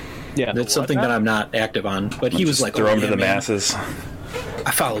 Yeah, That's something that I'm not active on. But he was like, throw "Oh, them yeah, to the man, masses."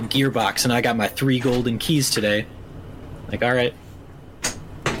 I followed Gearbox and I got my 3 golden keys today." Like, all right,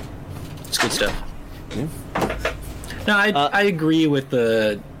 it's good stuff. Yeah. No, I agree with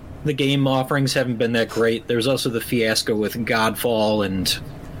the game offerings haven't been that great. There's also the fiasco with Godfall and.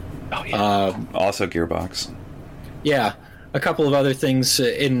 Oh yeah. Also Gearbox. Yeah, a couple of other things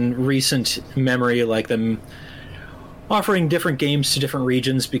in recent memory, like them offering different games to different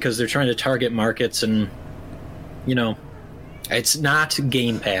regions because they're trying to target markets, and you know, it's not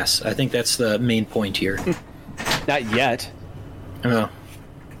Game Pass. I think that's the main point here. Not yet.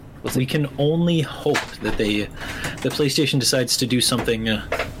 We can only hope that the PlayStation decides to do something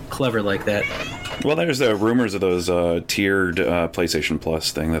clever like that. Well, there's the rumors of those tiered PlayStation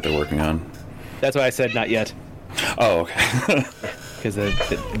Plus thing that they're working on. That's why I said not yet. Oh, okay. Because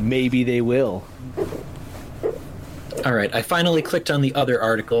maybe they will. All right, I finally clicked on the other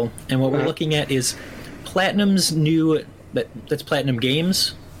article, and what we're looking at is Platinum's new... That's Platinum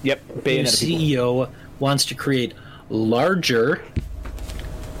Games. Yep. New Bayonetta people. CEO wants to create larger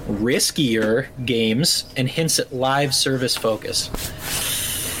riskier games and hints at live service focus.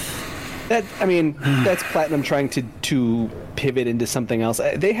 That's Platinum trying to pivot into something else.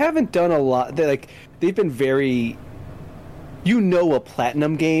 They haven't done a lot. They've been very. A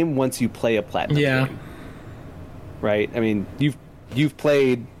Platinum game once you play a Platinum game. Right? I mean, you've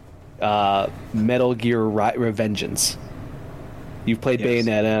played Metal Gear Revengeance. You've played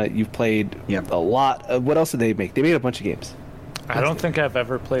Bayonetta. You've played a lot. What else did they make? They made a bunch of games. I don't think I've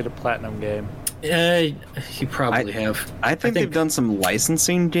ever played a Platinum game. You probably have. I think they've done some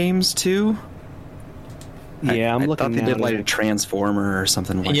licensing games too. Yeah, I'm looking. I thought they did like a Transformer or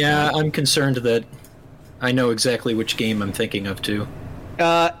something like that. Yeah, I'm concerned that I know exactly which game I'm thinking of too.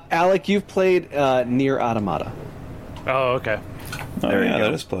 Alec, you've played Nier Automata. Oh, okay. There you go.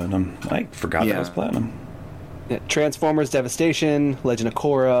 That is Platinum. I forgot that was Platinum. Yeah, Transformers Devastation, Legend of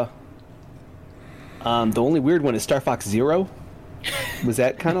Korra. The only weird one is Star Fox Zero. Was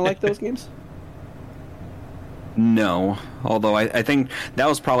that kind of like those games? No, although I think that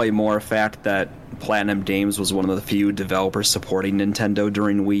was probably more a fact that Platinum Games was one of the few developers supporting Nintendo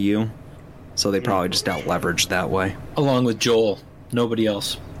during Wii U, so they probably just got leveraged that way. Along with Joel, nobody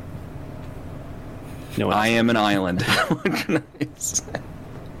else. No, I am an island. What can I say?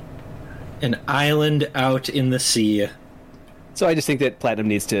 An island out in the sea. So I just think that Platinum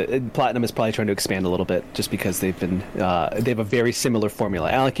is probably trying to expand a little bit, just because they have a very similar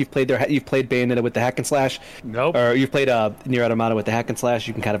formula. Alec, you've played Bayonetta with the hack and slash. Nope. Or you've played Nier Automata with the hack and slash.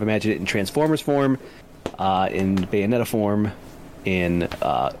 You can kind of imagine it in Transformers form, in Bayonetta form, in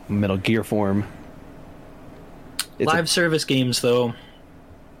Metal Gear form. Live service games, though,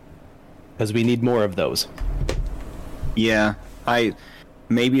 because we need more of those. Yeah,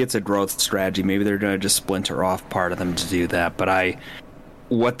 maybe it's a growth strategy. Maybe they're going to just splinter off part of them to do that. But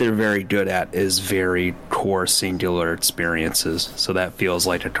what they're very good at is very core singular experiences. So that feels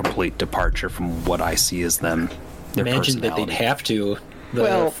like a complete departure from what I see as them. Imagine that they'd have to.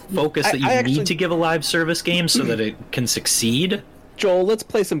 Focus that you need to give a live service game so that it can succeed. Joel, let's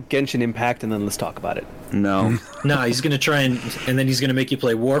play some Genshin Impact and then let's talk about it. No. No, he's going to try and then he's going to make you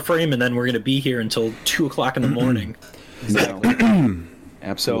play Warframe, and then we're going to be here until 2 o'clock in the morning. No.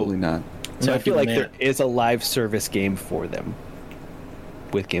 Absolutely not. So I feel like there is a live service game for them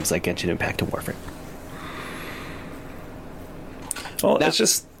with games like Genshin Impact and Warframe. Well, it's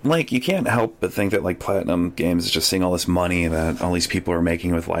just like you can't help but think that like Platinum Games is just seeing all this money that all these people are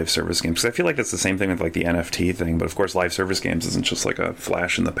making with live service games. Because I feel like that's the same thing with like the NFT thing. But of course, live service games isn't just like a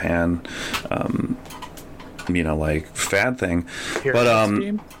flash in the pan, like fad thing. Pyramid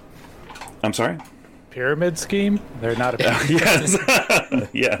scheme? I'm sorry. Pyramid scheme? They're not a pyramid.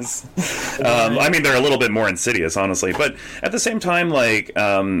 Yes. They're a little bit more insidious, honestly, but at the same time,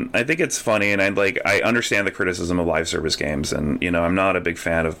 I think it's funny, and I understand the criticism of live service games, and I'm not a big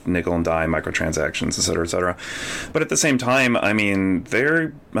fan of nickel and dime microtransactions, et cetera, but at the same time,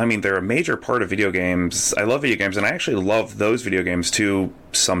 they're a major part of video games. I love video games, and I actually love those video games too.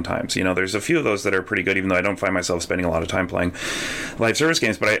 Sometimes, there's a few of those that are pretty good, even though I don't find myself spending a lot of time playing live service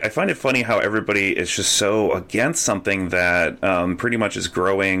games. But I find it funny how everybody is just so against something that pretty much is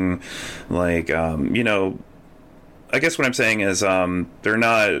growing. I guess what I'm saying is they're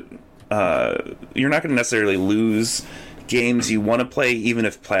not. You're not going to necessarily lose games you want to play, even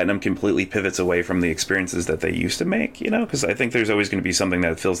if Platinum completely pivots away from the experiences that they used to make. Because I think there's always going to be something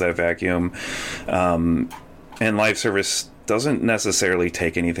that fills that vacuum, and live service doesn't necessarily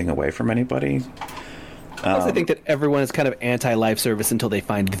take anything away from anybody. I think that everyone is kind of anti-live service until they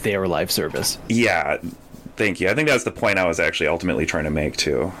find their live service. Yeah, thank you. I think that's the point I was actually ultimately trying to make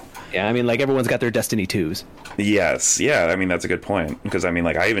too. Yeah, everyone's got their Destiny 2s. Yes, yeah, that's a good point. Because, I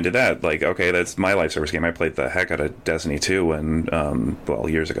even did that. Okay, that's my live service game. I played the heck out of Destiny 2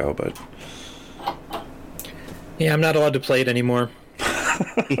 years ago, but... Yeah, I'm not allowed to play it anymore.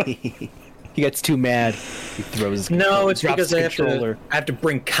 He gets too mad. He throws his controller. No, it's because I have to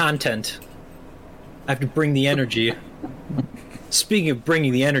bring content. I have to bring the energy. Speaking of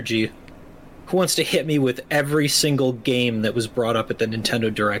bringing the energy, who wants to hit me with every single game that was brought up at the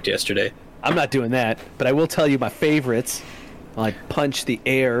Nintendo Direct yesterday? I'm not doing that, but I will tell you my favorites. Punch the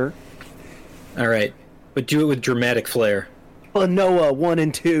Air. All right, but do it with dramatic flair. Noah 1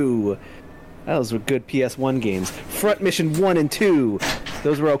 and 2. Those were good PS1 games. Front Mission 1 and 2.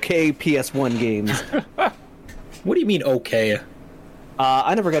 Those were okay PS1 games. What do you mean, okay?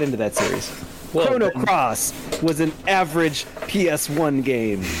 I never got into that series. Chrono Cross was an average PS1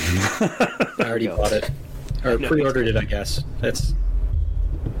 game. I already bought it. Or pre-ordered it, I guess.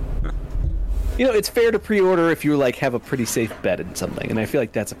 It's fair to pre-order if you like have a pretty safe bet in something, and I feel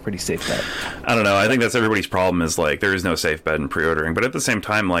like that's a pretty safe bet. I don't know. I think that's everybody's problem is like there is no safe bet in pre-ordering, but at the same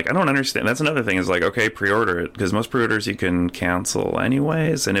time, like I don't understand. That's another thing is like okay, pre-order it because most pre-orders you can cancel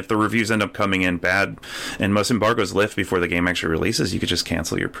anyways, and if the reviews end up coming in bad, and most embargoes lift before the game actually releases, you could just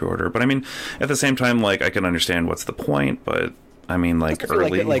cancel your pre-order. But I mean, at the same time, like I can understand what's the point, but I mean, like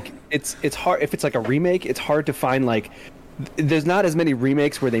early, like it's hard if it's like a remake. It's hard to find like. There's not as many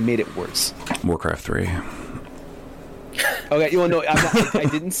remakes where they made it worse. Warcraft 3. Okay, no, I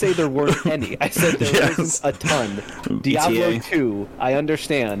didn't say there weren't any. I said there wasn't a ton. Diablo 2, I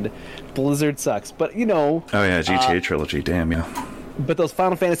understand. Blizzard sucks, but Oh yeah, GTA trilogy, damn, yeah. But those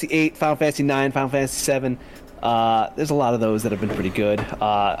Final Fantasy 8, Final Fantasy 9, Final Fantasy 7, there's a lot of those that have been pretty good.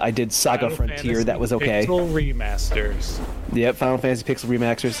 I did Saga Final Frontier, Fantasy that was okay. Pixel remasters. Yep, Final Fantasy Pixel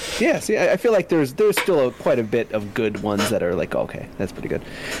Remasters. Yeah, see, I feel like there's still quite a bit of good ones that are like, okay, that's pretty good.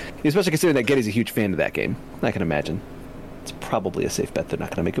 Especially considering that Getty's a huge fan of that game. I can imagine. It's probably a safe bet they're not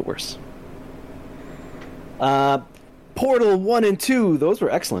going to make it worse. Portal 1 and 2, those were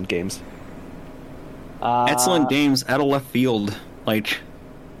excellent games. Excellent games out of left field. Like,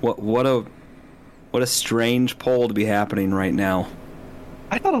 what a strange poll to be happening right now.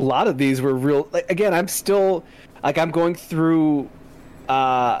 I thought a lot of these were real. Like, again, I'm still like I'm going through.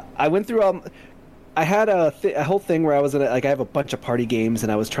 I went through. I had a whole thing where I was I have a bunch of party games,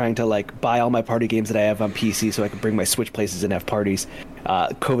 and I was trying to like buy all my party games that I have on PC so I could bring my Switch places and have parties.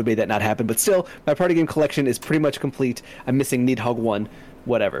 COVID made that not happen, but still, my party game collection is pretty much complete. I'm missing Nidhogg 1,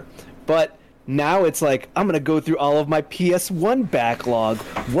 whatever. But now it's like I'm gonna go through all of my PS1 backlog.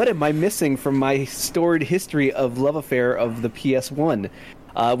 What am I missing from my storied history of love affair of the PS1?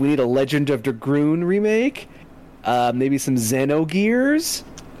 We need a Legend of Dragoon remake. Maybe some Xenogears.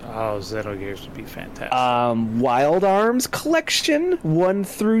 Oh, Xenogears would be fantastic. Wild Arms collection 1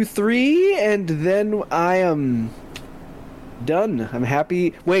 through 3, and then I am done. I'm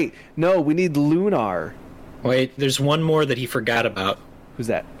happy. Wait, no, we need Lunar. Wait, there's one more that he forgot about. Who's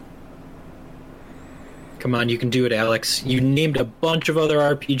that? Come on, you can do it, Alex. You named a bunch of other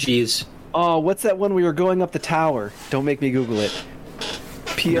RPGs. Oh, what's that one where you're going up the tower? Don't make me Google it.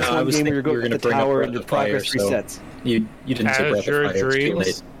 PS1 game where you're going up the tower and your progress resets. You didn't say Breath of Fire. It's too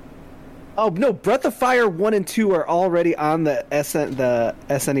late. Oh no, Breath of Fire 1 and 2 are already on the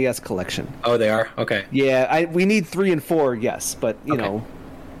SNES collection. Oh, they are? Okay. Yeah, we need 3 and 4, yes, but you know.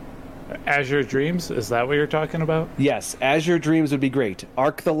 Azure Dreams, is that what you're talking about? Yes, Azure Dreams would be great.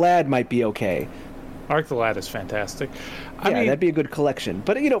 Arc the Lad might be okay. Arc the Lad is fantastic. I mean, that'd be a good collection.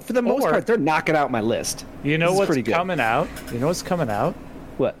 But for the most part, they're knocking out my list. You know what's coming out? You know what's coming out?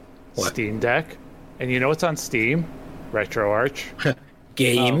 What? Steam Deck. And you know what's on Steam? RetroArch.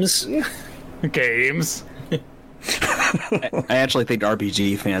 Games. Games. I actually think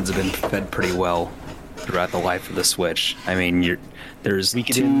RPG fans have been fed pretty well throughout the life of the Switch. I mean, there's 2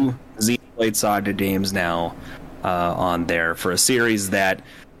 Xenoblade Saga games now on there for a series that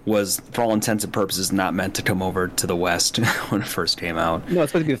was, for all intents and purposes, not meant to come over to the West when it first came out. No,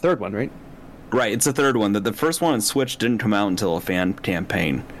 it's supposed to be the third one, right? Right, it's the third one. The first one on Switch didn't come out until a fan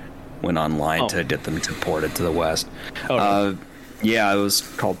campaign went online to get them to port it to the West. Yeah, it was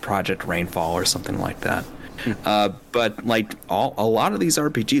called Project Rainfall or something like that. But like a lot of these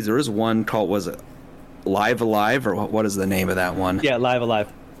RPGs, there was one called, was it Live Alive, or what is the name of that one? Yeah, Live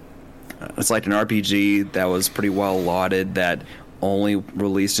Alive. It's like an RPG that was pretty well lauded that only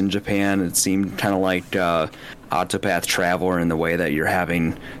released in Japan. It seemed kind of like Octopath Traveler in the way that you're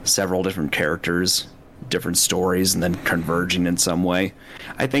having several different characters, different stories, and then converging in some way.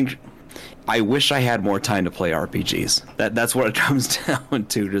 I wish I had more time to play RPGs. That's what it comes down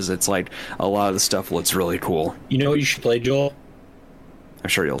to, because it's like a lot of the stuff looks really cool. You know what you should play, Joel? I'm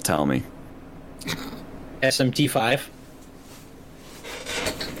sure you'll tell me. SMT5.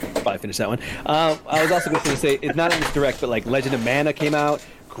 Probably finish that one. I was also going to say, it's not in this direct, but like Legend of Mana came out,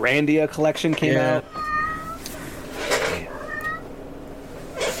 Grandia Collection came out.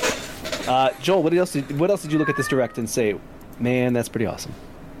 Joel, what else did you look at this direct and say, man, that's pretty awesome?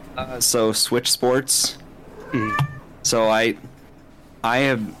 So Switch Sports. So I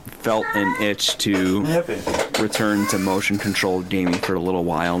have felt an itch to return to motion controlled gaming for a little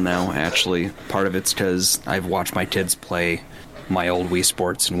while now. Actually, part of it's because I've watched my kids play my old Wii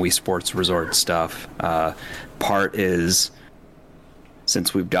Sports and Wii Sports Resort stuff. Part is,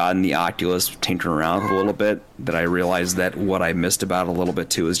 since we've gotten the Oculus tinkering around with a little bit, that I realized that what I missed about it a little bit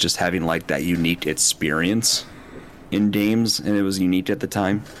too is just having like that unique experience in games, and it was unique at the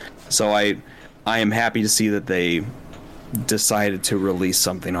time. So I am happy to see that they decided to release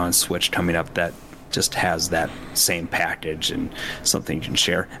something on Switch coming up that just has that same package and something you can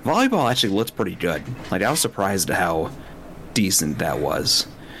share. Volleyball actually looks pretty good. Like, I was surprised at how decent that was.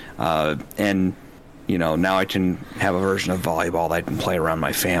 And, you know, now I can have a version of volleyball that I can play around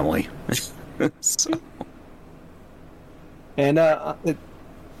my family. So. And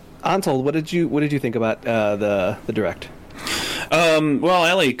Antal, what did you think about the Direct? Well,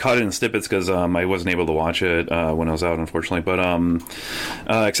 I only caught it in snippets because I wasn't able to watch it when I was out, unfortunately. But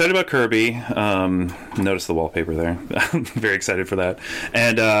excited about Kirby. Notice the wallpaper there. Very excited for that.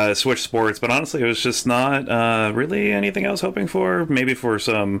 And Switch Sports. But honestly, it was just not really anything I was hoping for. Maybe for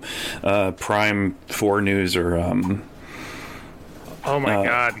some Prime 4 news or... Oh my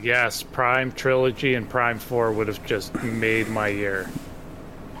god, yes. Prime Trilogy and Prime 4 would have just made my year.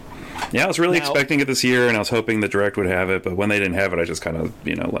 Yeah, I was really expecting it this year, and I was hoping the Direct would have it, but when they didn't have it, I just kind of,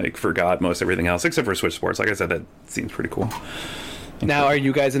 forgot most everything else, except for Switch Sports. Like I said, that seems pretty cool. Now, are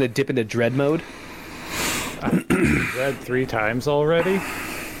you guys going to dip into Dread mode? I've read 3 times already.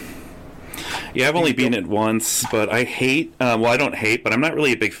 Yeah, I've only beaten it once, but I hate... I don't hate, but I'm not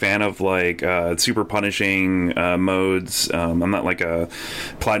really a big fan of, super punishing modes. I'm not like a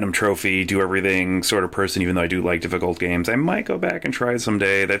platinum trophy, do everything sort of person, even though I do like difficult games. I might go back and try it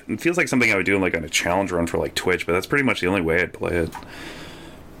someday. That feels like something I would do on a challenge run for, Twitch, but that's pretty much the only way I'd play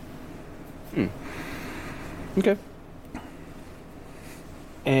it. Okay.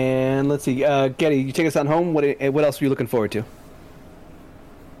 And let's see. Getty, you take us on home. What else are you looking forward to?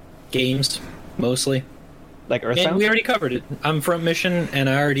 Games, mostly. Like Earthbound? And we already covered it. I'm Front Mission, and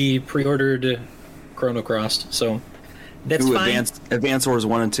I already pre-ordered Chrono Cross, so that's fine. Advance Wars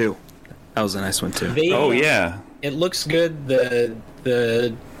 1 and 2. That was a nice one, too. Yeah. It looks good.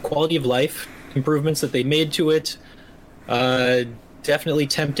 The quality of life improvements that they made to it, definitely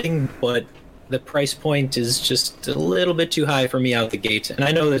tempting, but the price point is just a little bit too high for me out the gate. And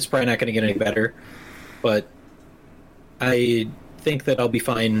I know that's probably not going to get any better, but I think that I'll be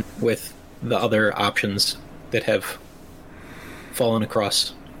fine with the other options that have fallen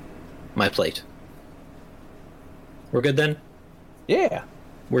across my plate. We're good then? Yeah.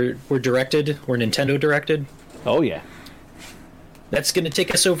 We're directed. We're Nintendo directed. Oh yeah. That's going to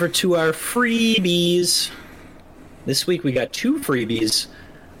take us over to our freebies. This week we got 2 freebies.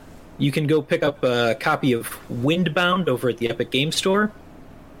 You can go pick up a copy of Windbound over at the Epic Game Store.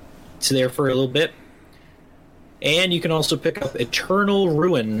 It's there for a little bit. And you can also pick up Eternal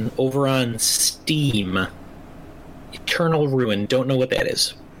Ruin over on Steam. Eternal Ruin. Don't know what that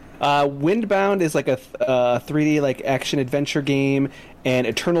is. Windbound is like a 3D action adventure game, and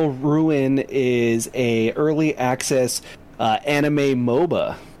Eternal Ruin is a early access anime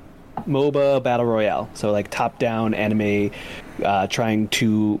MOBA battle royale. So top down anime, trying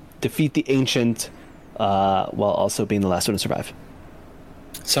to defeat the ancient while also being the last one to survive.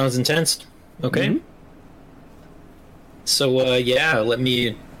 Sounds intense. Okay. Mm-hmm. So, let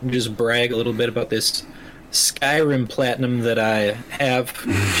me just brag a little bit about this Skyrim Platinum that I have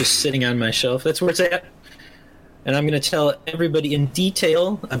just sitting on my shelf. That's where it's at. And I'm going to tell everybody in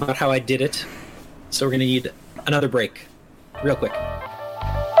detail about how I did it. So we're going to need another break. Real quick.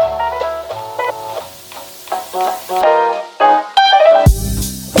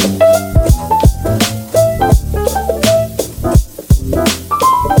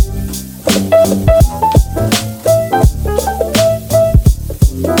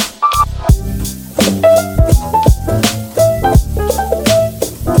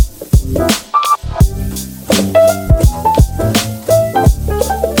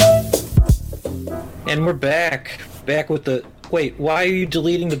 And we're back with the... Wait, why are you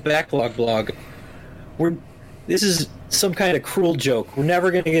deleting the backlog blog? This is some kind of cruel joke. We're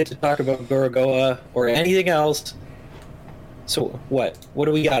never going to get to talk about Gorogoa or anything else. So, what? What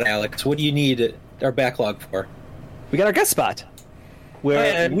do we got, Alex? What do you need our backlog for? We got our guest spot,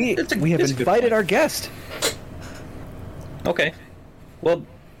 where we have invited our guest. Okay. Well,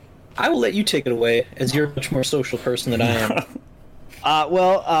 I will let you take it away, as you're a much more social person than I am.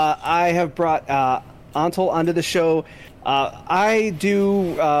 I have brought Antal onto the show. I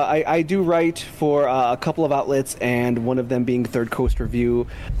do write for a couple of outlets, and one of them being Third Coast Review.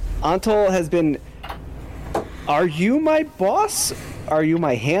 Antal has been... Are you my boss? Are you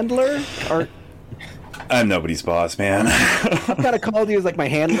my handler? I'm nobody's boss, man. I've kind of called you as my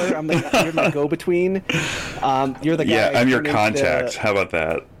handler. You're my go-between. You're the guy. Yeah, I'm your contact. How about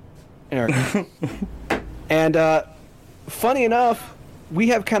that? Eric. And funny enough, we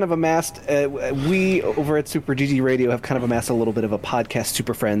have kind of amassed. We over at Super GG Radio have kind of amassed a little bit of a podcast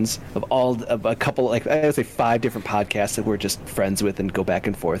super friends of a couple, I would say 5 different podcasts that we're just friends with and go back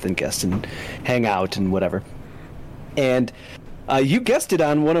and forth and guest and hang out and whatever. And You guested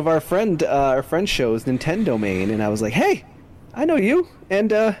on one of our friend shows, Nintendo Main, and I was like, hey, I know you,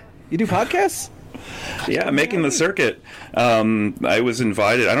 and you do podcasts? Yeah, making the circuit. I was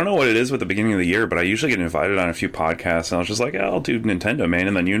invited. I don't know what it is with the beginning of the year, but I usually get invited on a few podcasts, and I was just like, yeah, I'll do Nintendo Main,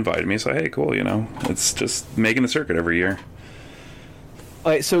 and then you invited me, so hey, cool, it's just making the circuit every year.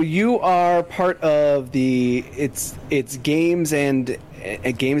 All right, so you are part of the it's games and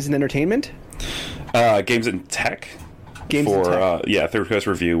entertainment, games and tech. Games and tech. Third Coast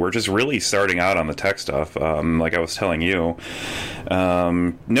Review. We're just really starting out on the tech stuff. Like I was telling you,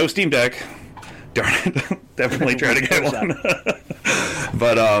 no Steam Deck. Darn it! Definitely try to get one.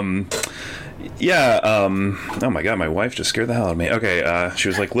 But oh my god, my wife just scared the hell out of me. Okay, she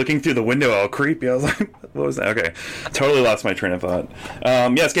was like looking through the window all creepy. I was like, what was that? Okay, totally lost my train of thought.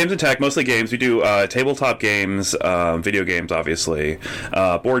 Yes, games and tech, mostly games. We do tabletop games, video games, obviously,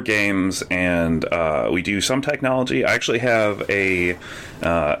 board games, and we do some technology. I actually have a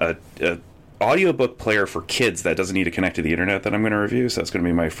audiobook player for kids that doesn't need to connect to the internet that I'm going to review. So that's going to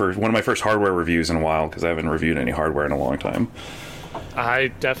be one of my first hardware reviews in a while, because I haven't reviewed any hardware in a long time. I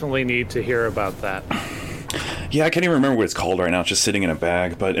definitely need to hear about that. Yeah, I can't even remember what it's called right now. It's just sitting in a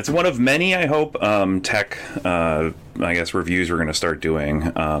bag, but it's one of many, I hope, tech, I guess, reviews we're going to start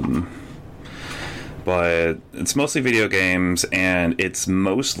doing. But it's mostly video games, and it's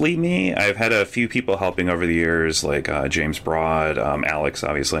mostly me. I've had a few people helping over the years, like James Broad, Alex,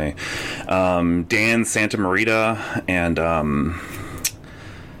 obviously, Dan Santamarita, and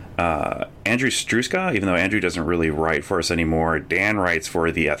Andrew Struska, even though Andrew doesn't really write for us anymore. Dan writes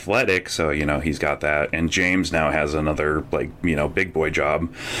for The Athletic, so, he's got that. And James now has another, big boy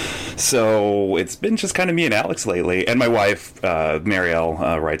job. So it's been just kind of me and Alex lately. And my wife,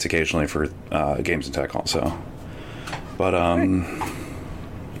 Marielle, writes occasionally for Games and Tech also. But,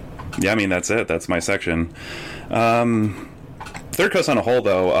 yeah, that's it. That's my section. Third Coast on a whole,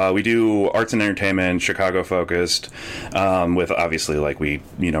 though, we do arts and entertainment, Chicago-focused, with, obviously, we,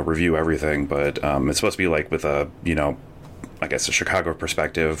 review everything, but it's supposed to be, with a, I guess, a Chicago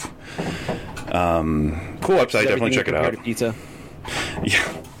perspective. Cool website, definitely check it out. Pizza.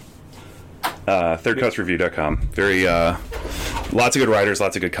 Yeah. ThirdCoastReview.com. Very, lots of good writers,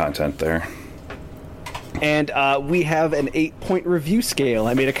 lots of good content there. And we have an 8-point review scale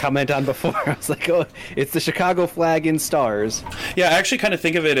I made a comment on before. I was like, oh, it's the Chicago flag in stars. Yeah, I actually kind of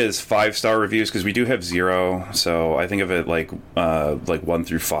think of it as 5-star reviews, because we do have 0. So I think of it like 1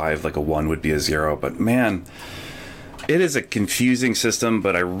 through 5. Like a 1 would be a 0. But man, it is a confusing system.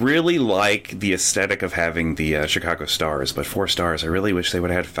 But I really like the aesthetic of having the Chicago stars. But 4 stars, I really wish they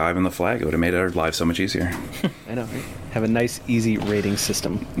would have had 5 in the flag. It would have made our lives so much easier. I know, right? Have a nice, easy rating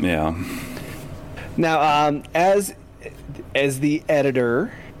system. Yeah. Now, as the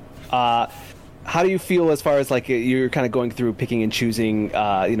editor, how do you feel as far as you're kind of going through picking and choosing,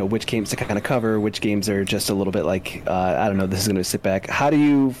 which games to kind of cover, which games are just a little bit I don't know, this is going to sit back. How do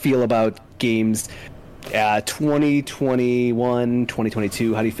you feel about games 2021,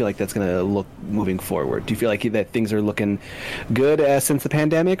 2022? How do you feel like that's going to look moving forward? Do you feel like that things are looking good since the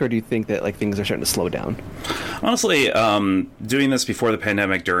pandemic, or do you think that things are starting to slow down? Honestly, doing this before the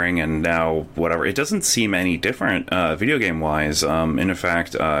pandemic, during, and now, whatever, it doesn't seem any different video game wise. In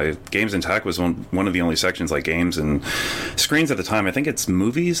fact, Games and Tech was one of the only sections like games and screens at the time. I think it's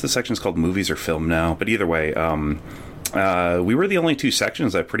movies. The section's called movies or film now, but either way, we were the only 2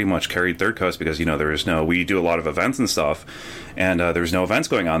 sections that pretty much carried Third Coast, because we do a lot of events and stuff, and there's no events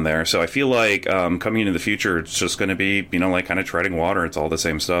going on there. So I feel like coming into the future, it's just going to be kind of treading water. It's all the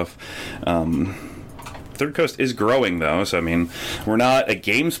same stuff. Third Coast is growing, though, so we're not a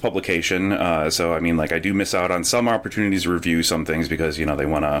games publication, so I do miss out on some opportunities to review some things, because they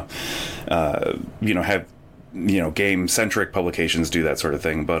want to have game-centric publications do that sort of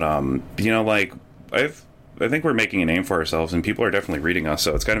thing. But I think we're making a name for ourselves, and people are definitely reading us,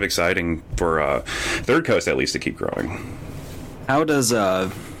 so it's kind of exciting for Third Coast at least to keep growing. How does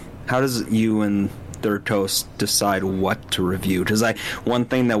you and Third Coast decide what to review? Because one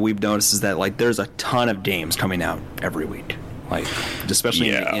thing that we've noticed is that there's a ton of games coming out every week, especially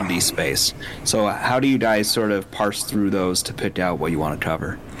in the indie space. So how do you guys sort of parse through those to pick out what you want to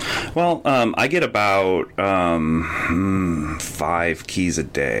cover? Well, I get about 5 keys a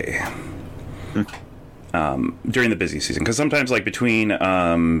day. During the busy season, because sometimes between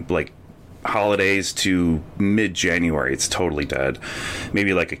holidays to mid-January, it's totally dead.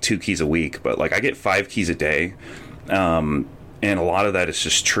 Maybe 2 keys a week, but I get 5 keys a day, and a lot of that is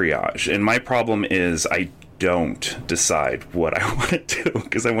just triage. And my problem is I don't decide what I want to do,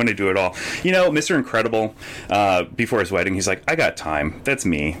 because I want to do it all. Mr. Incredible, before his wedding, he's like, I got time. That's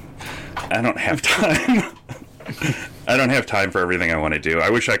me. I don't have time. I don't have time for everything I want to do. I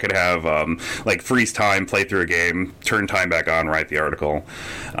wish I could have like freeze time, play through a game, turn time back on, write the article.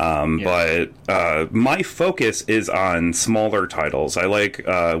 But my focus is on smaller titles. I like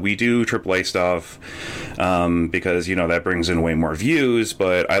we do AAA stuff because that brings in way more views.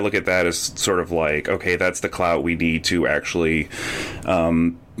 But I look at that as sort of like, okay, that's the clout we need to actually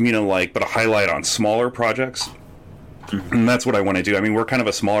but a highlight on smaller projects. And that's what I want to do. I mean, we're kind of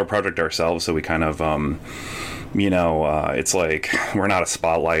a smaller project ourselves, so we kind of, it's like we're not a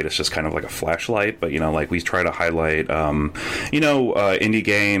spotlight. It's just kind of like a flashlight. But, we try to highlight, indie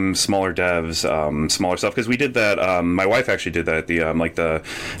games, smaller devs, smaller stuff. Because we did that. My wife actually did that.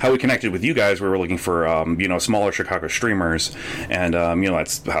 How we connected with you guys. We were looking for, smaller Chicago streamers. And,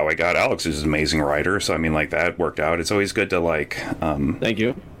 that's how I got Alex, who's an amazing writer. So, I mean, that worked out. It's always good to, Thank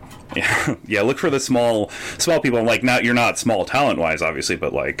you. Yeah, look for the small people. You're not small talent wise, obviously,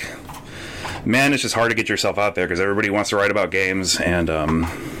 but man, it's just hard to get yourself out there because everybody wants to write about games, and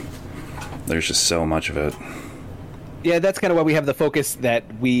there's just so much of it. Yeah, that's kind of why we have the focus that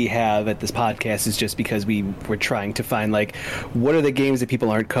we have at this podcast, is just because we're trying to find what are the games that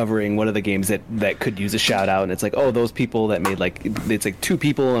people aren't covering, what are the games that could use a shout out, and it's those people that made it's two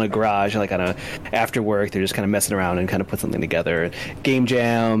people in a garage on a after work, they're just kind of messing around and kind of put something together. Game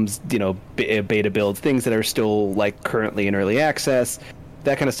jams, beta builds, things that are still currently in early access.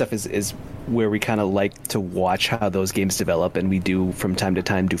 That kind of stuff is where we kind of like to watch how those games develop, and we do from time to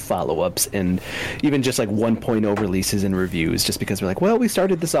time do follow-ups and even just 1.0 releases and reviews, just because we're we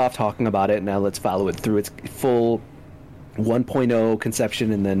started this off talking about it, now let's follow it through its full 1.0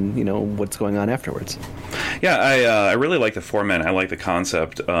 conception, and then what's going on afterwards. Yeah, I really like the format. I like the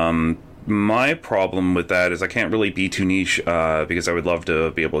concept. My problem with that is I can't really be too niche because I would love to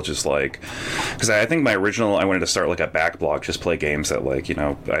be able to just because I think my original, I wanted to start a back blog, just play games that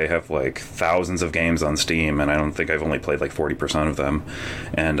I have thousands of games on Steam, and I don't think I've only played 40% of them,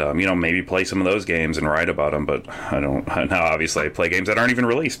 and maybe play some of those games and write about them, but I don't. Now obviously I play games that aren't even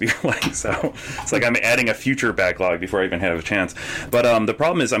released so it's I'm adding a future backlog before I even have a chance. But the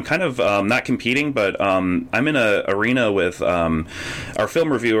problem is I'm kind of not competing, but I'm in a arena with our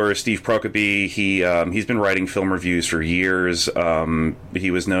film reviewer Steve Prokope. He's been writing film reviews for years.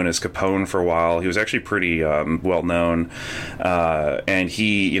 He was known as Capone for a while. He was actually pretty well known, and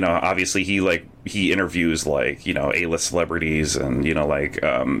he, obviously he interviews A-list celebrities,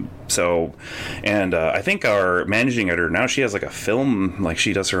 and so, and I think our managing editor now, she has a film,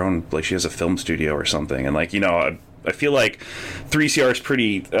 she does her own, she has a film studio or something, and I feel 3CR is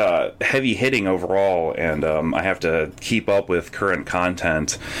pretty heavy hitting overall, and I have to keep up with current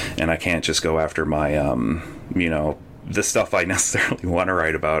content, and I can't just go after my the stuff I necessarily want to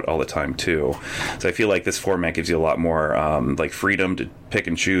write about all the time too. So I feel this format gives you a lot more freedom to pick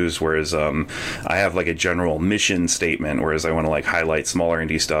and choose, whereas I have a general mission statement, whereas I want to highlight smaller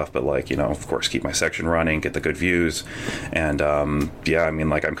indie stuff, but of course keep my section running, get the good views, and I'm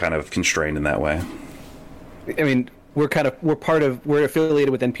kind of constrained in that way. I mean, we're affiliated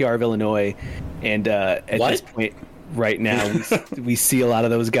with NPR of Illinois, and at this point right now we see a lot of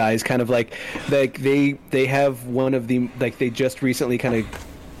those guys kind of they have one of the they just recently kind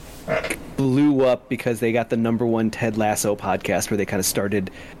of blew up because they got the #1 Ted Lasso podcast, where they kind of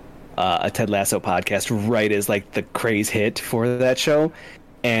started a Ted Lasso podcast right as the craze hit for that show.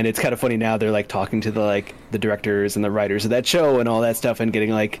 And it's kind of funny now they're talking to the directors and the writers of that show and all that stuff, and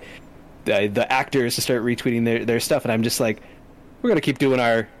getting the actors to start retweeting their stuff, and I'm just we're gonna keep doing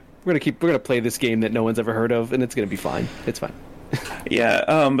we're gonna play this game that no one's ever heard of, and it's gonna be fine. It's fine.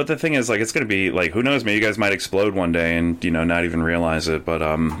 Yeah, but the thing is, it's gonna be who knows? Maybe you guys might explode one day and not even realize it. But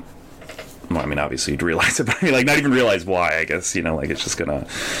well, I mean, obviously you'd realize it, but not even realize why. I guess it's just gonna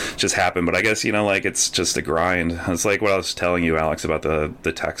happen. But I guess it's just a grind. It's what I was telling you, Alex, about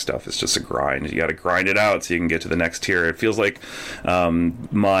the tech stuff. It's just a grind. You got to grind it out so you can get to the next tier. It feels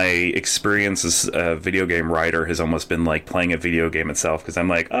my experience as a video game writer has almost been playing a video game itself, because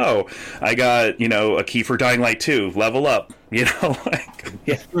I'm oh, I got a key for Dying Light 2, level up. Yeah.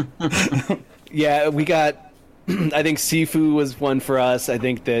 Yeah, we got. I think Sifu was one for us. I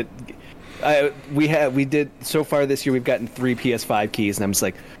think that. We did so far this year. We've gotten 3 PS5 keys, and I'm just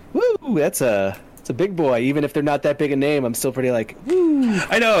woo! It's a big boy. Even if they're not that big a name, I'm still pretty woo.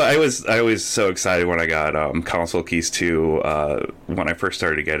 I know. I was so excited when I got console keys too when I first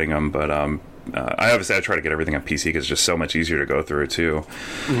started getting them. But I try to get everything on PC because it's just so much easier to go through too.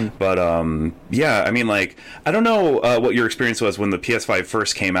 But yeah, I mean, like, I don't know what your experience was when the PS5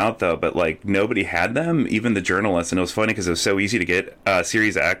 first came out though, but like nobody had them, even the journalists, and it was funny because it was so easy to get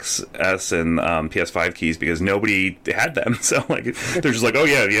Series X, S, and PS5 keys because nobody had them. So like they're just like, oh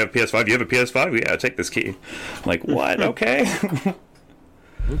yeah, you have PS5, you have a PS5, yeah, take this key. I'm like, what? Okay.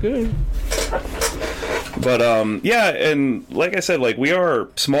 Okay. But yeah, and like I said, like, we are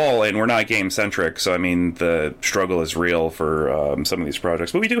small and we're not game centric, so I mean the struggle is real for some of these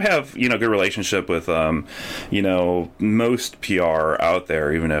projects. But we do have, you know, good relationship with you know, most PR out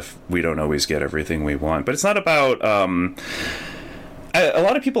there, even if we don't always get everything we want. But it's not about a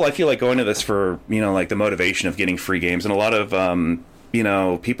lot of people, I feel like, go into this for, you know, like the motivation of getting free games, and a lot of you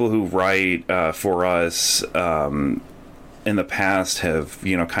know, people who write for us in the past have,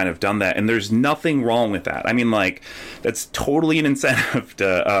 you know, kind of done that, and there's nothing wrong with that. I mean, like, that's totally an incentive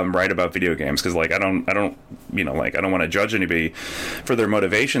to write about video games, because like I don't you know, like, I don't want to judge anybody for their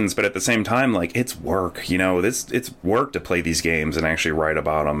motivations, but at the same time, like, it's work, you know, it's work to play these games and actually write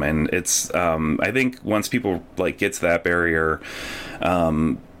about them, and it's I think once people like get to that barrier,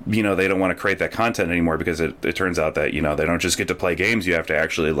 you know, they don't want to create that content anymore, because it turns out that, you know, they don't just get to play games, you have to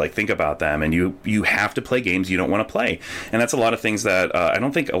actually like think about them, and you have to play games you don't want to play. And that's a lot of things that I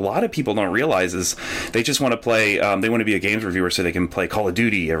don't think a lot of people don't realize is they just want to play, they want to be a games reviewer so they can play Call of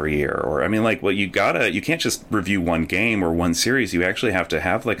Duty every year, or I mean, like, well, you can't just review one game or one series. You actually have to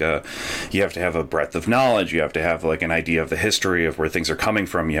have like you have to have a breadth of knowledge, you have to have like an idea of the history of where things are coming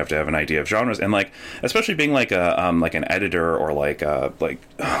from, you have to have an idea of genres, and like, especially being like an editor, or like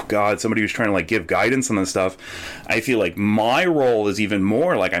oh god, somebody who's trying to like give guidance on this stuff, I feel like my role is even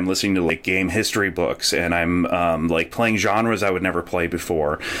more like I'm listening to like game history books, and I'm like playing genres I would never play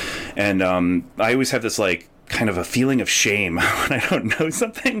before, and I always have this like kind of a feeling of shame when I don't know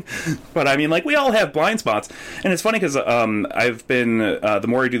something. But I mean, like, we all have blind spots, and it's funny because I've been the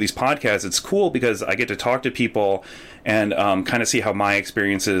more I do these podcasts, it's cool because I get to talk to people and kind of see how my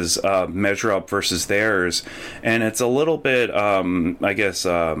experiences measure up versus theirs, and it's a little bit I guess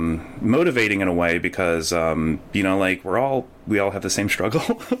motivating in a way, because you know, like, we all have the same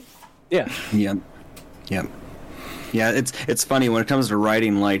struggle. Yeah. Yeah, it's funny when it comes to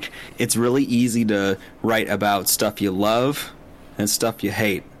writing. Like, it's really easy to write about stuff you love and stuff you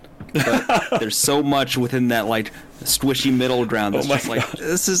hate, but there's so much within that like squishy middle ground that's just like,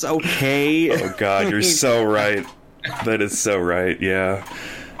 this is okay. Oh god, you're so right. That is so right. Yeah.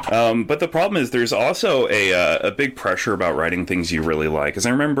 But the problem is there's also a big pressure about writing things you really like. Because I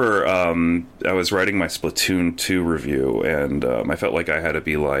remember I was writing my Splatoon 2 review, and I felt like I had to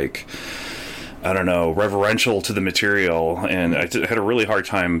be like, I don't know, reverential to the material, and I had a really hard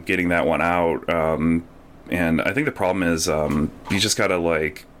time getting that one out. And I think the problem is you just gotta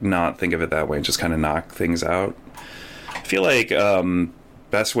like not think of it that way and just kind of knock things out. I feel like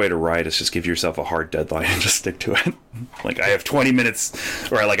best way to write is just give yourself a hard deadline and just stick to it. Like, I have 20 minutes,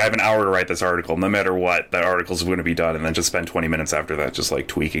 or like I have an hour to write this article. No matter what, that article's going to be done, and then just spend 20 minutes after that just like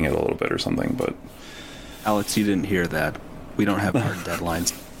tweaking it a little bit or something. But Alex, you didn't hear that. We don't have hard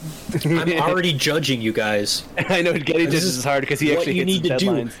deadlines. I'm already judging you guys. I know Getty just as hard because he actually hits the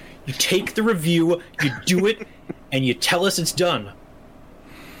deadlines. Do. You take the review, you do it, and you tell us it's done.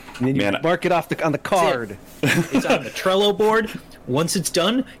 And then you mark it off on the card. It's on the Trello board. Once it's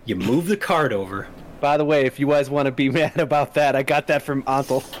done, you move the card over. By the way, if you guys want to be mad about that, I got that from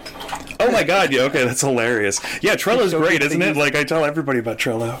Antel. Oh my god, yeah, okay, that's hilarious. Yeah, Trello's great, isn't it? Like, I tell everybody about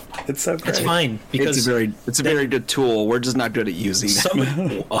Trello. It's so great. It's fine, because it's a very good tool. We're just not good at using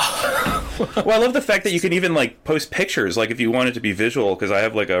it. Well, I love the fact that you can even like post pictures, like if you want it to be visual, because I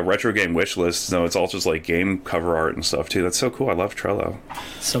have like a retro game wish list, so it's all just like game cover art and stuff too. That's so cool. I love Trello.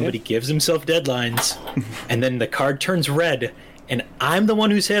 Somebody gives himself deadlines, and then the card turns red, and I'm the one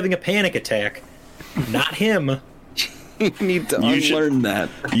who's having a panic attack, not him. You need to unlearn that.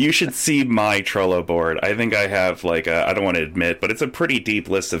 You should see my Trello board. I think I have like I don't want to admit, but it's a pretty deep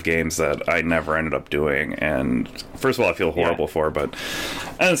list of games that I never ended up doing. And first of all, I feel horrible for, but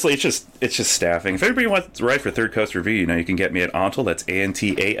honestly, it's just staffing. If anybody wants to write for Third Coast Review, you know, you can get me at Antal. That's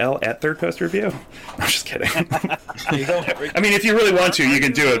ANTAL at Third Coast Review. I'm just kidding. I mean, if you really want to, you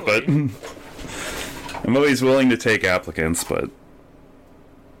can do it, but I'm always willing to take applicants, but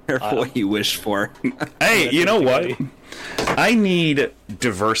careful what you wish for. Hey, you know what? I need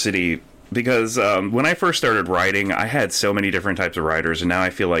diversity, because when I first started writing, I had so many different types of writers, and now I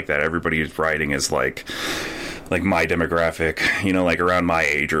feel like that everybody who's writing is like my demographic, you know, like around my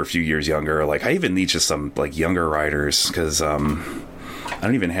age or a few years younger. Like, I even need just some like younger writers, because I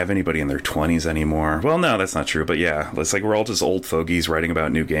don't even have anybody in their 20s anymore. Well, no, that's not true. But yeah, it's like we're all just old fogies writing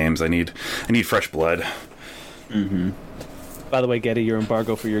about new games. I need fresh blood. Mm-hmm. By the way, Getty, your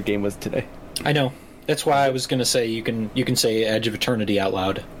embargo for your game was today. I know. That's why I was going to say you can say Edge of Eternity out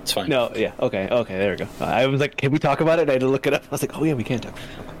loud. It's fine. No, yeah, okay, there we go. I was like, can we talk about it? I had to look it up. I was like, oh yeah, we can talk.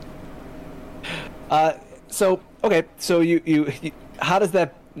 So you how does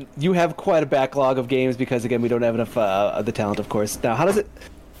that? You have quite a backlog of games because again, we don't have enough of the talent, of course. Now,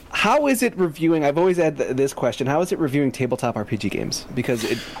 how is it reviewing? I've always had this question. How is it reviewing tabletop RPG games? Because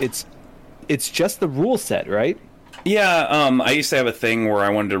it's just the rule set, right? Yeah, I used to have a thing where I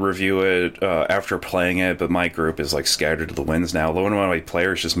wanted to review it after playing it, but my group is like scattered to the winds now. One of my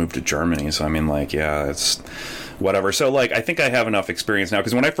players just moved to Germany, so I mean, like, yeah, it's whatever. So, like, I think I have enough experience now,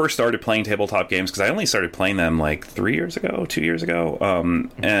 because when I first started playing tabletop games, because I only started playing them like 2 years ago,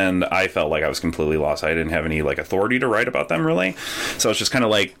 and I felt like I was completely lost. I didn't have any like authority to write about them, really. So it's just kind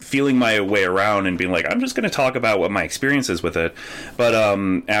of like feeling my way around and being like, I'm just going to talk about what my experience is with it. But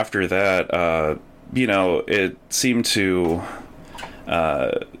after that, you know, it seemed to,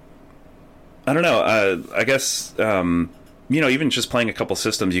 I don't know, I guess, you know, even just playing a couple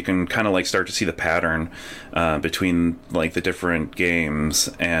systems, you can kind of like start to see the pattern between like the different games.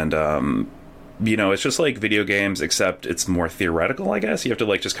 And, you know, it's just like video games, except it's more theoretical, I guess. You have to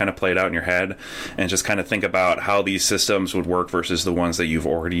like just kind of play it out in your head and just kind of think about how these systems would work versus the ones that you've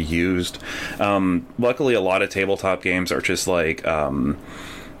already used. Luckily, a lot of tabletop games are just like,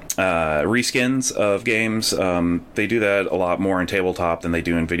 reskins of games. They do that a lot more in tabletop than they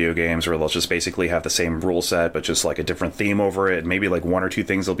do in video games, where they'll just basically have the same rule set but just like a different theme over it. Maybe like one or two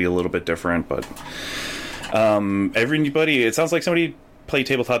things will be a little bit different, but everybody, it sounds like somebody played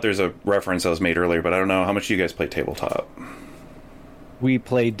tabletop. There's a reference that was made earlier, but I don't know how much you guys play tabletop. We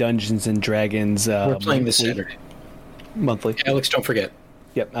play Dungeons and Dragons. We're playing this Saturday. Monthly. Alex, don't forget.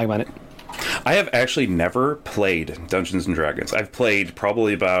 Yep, I'm on it. I have actually never played Dungeons and Dragons. I've played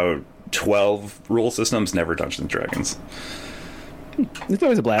probably about 12 rule systems, never Dungeons and Dragons. It's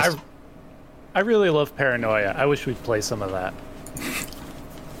always a blast. I really love Paranoia. I wish we'd play some of that.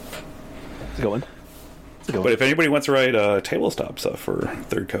 It's a good one. But if anybody wants to write tabletop stuff for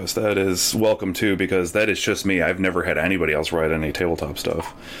Third Coast, that is welcome too, because that is just me. I've never had anybody else write any tabletop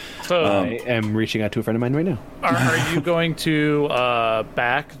stuff. So I am reaching out to a friend of mine right now. Are you going to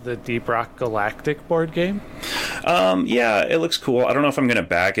back the Deep Rock Galactic board game? Yeah, it looks cool. I don't know if I'm going to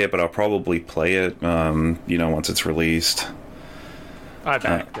back it, but I'll probably play it, you know, once it's released. I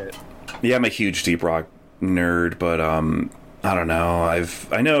backed it. Yeah, I'm a huge Deep Rock nerd, but I don't know.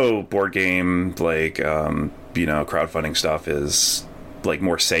 I know board game, like, you know, crowdfunding stuff is like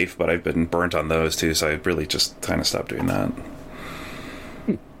more safe, but I've been burnt on those too, so I really just kind of stopped doing that.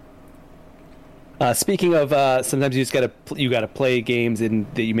 Speaking of, sometimes you gotta play games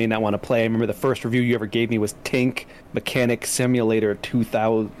that you may not want to play. I remember the first review you ever gave me was Tink Mechanic Simulator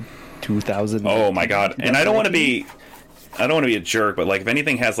 2000. Oh my god! And I don't want to be a jerk, but like if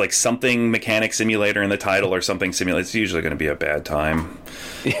anything has like something Mechanic Simulator in the title or something simulator, it's usually going to be a bad time.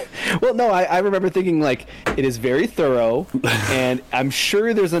 Well, no, I remember thinking like it is very thorough, and I'm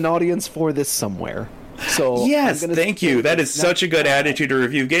sure there's an audience for this somewhere. So yes, thank you. That is such a good attitude to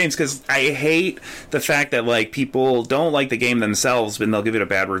review games, because I hate the fact that like people don't like the game themselves, but they'll give it a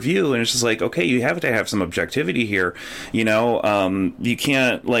bad review, and it's just like, okay, you have to have some objectivity here, you know. You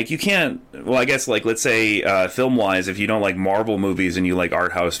can't. Well, I guess like let's say film wise, if you don't like Marvel movies and you like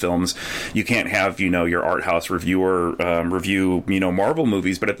art house films, you can't have, you know, your art house reviewer review, you know, Marvel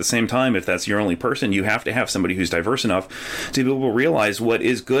movies. But at the same time, if that's your only person, you have to have somebody who's diverse enough to be able to realize what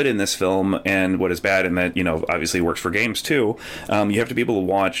is good in this film and what is bad. And that, you know, obviously works for games too. You have to be able to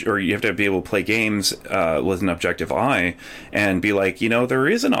watch, or you have to be able to play games with an objective eye and be like, you know, there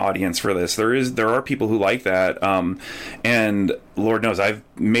is an audience for this. There are people who like that. And Lord knows I've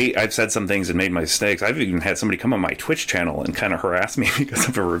said some things and made mistakes. I've even had somebody come on my Twitch channel and kind of harass me because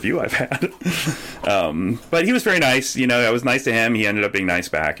of a review I've had. But he was very nice. You know, I was nice to him. He ended up being nice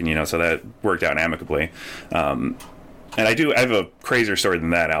back, and you know, so that worked out amicably. And I have a crazier story than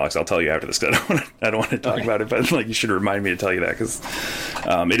that, Alex. I'll tell you after this. I don't want to talk about it, but like you should remind me to tell you that, because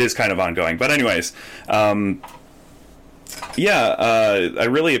it is kind of ongoing. But anyways, I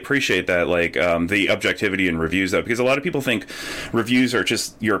really appreciate that, like the objectivity in reviews, though, because a lot of people think reviews are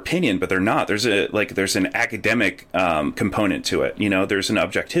just your opinion, but they're not. There's an academic component to it. You know, there's an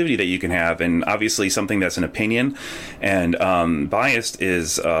objectivity that you can have, and obviously something that's an opinion and biased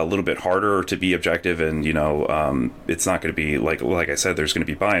is a little bit harder to be objective, and you know, it's not going to be like I said, there's going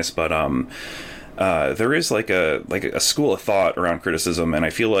to be bias, but there is like a school of thought around criticism, and I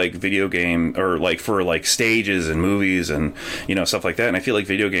feel like video game, or like for like stages and movies and stuff like that, and I feel like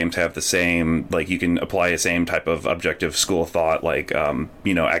video games have the same, like you can apply a same type of objective school of thought, like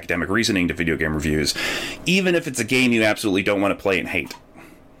academic reasoning to video game reviews, even if it's a game you absolutely don't want to play and hate.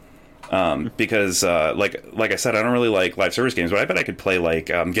 Because like I said, I don't really like live service games, but I bet I could play like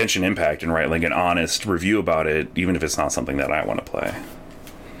Genshin Impact and write like an honest review about it, even if it's not something that I want to play.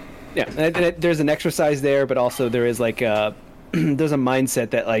 Yeah, and there's an exercise there, but also there is like there's a mindset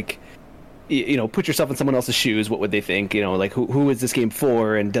that like put yourself in someone else's shoes. What would they think? Like who is this game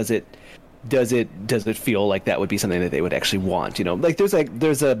for, and does it feel like that would be something that they would actually want? Like there's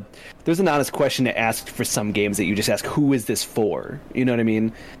an honest question to ask for some games that you just ask, who is this for? You know what I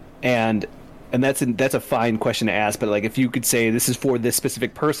mean? And that's a fine question to ask, but like if you could say this is for this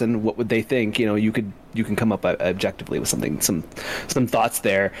specific person, what would they think? You can come up objectively with some thoughts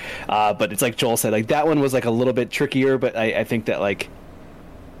there. But it's like Joel said, like that one was like a little bit trickier, but I think that like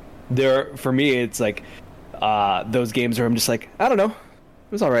for me it's like those games where I'm just like, I don't know,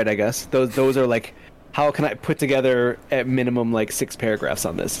 it was all right, I guess. Those are like, how can I put together at minimum like 6 paragraphs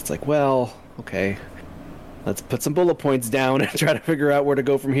on this? It's like, well, okay, let's put some bullet points down and try to figure out where to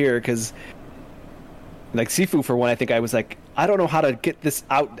go from here, because like Sifu, for one, I think I was like, I don't know how to get this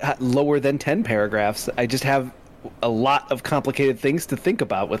out lower than 10 paragraphs. I just have a lot of complicated things to think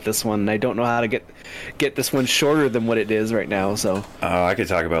about with this one, and I don't know how to get this one shorter than what it is right now. So I could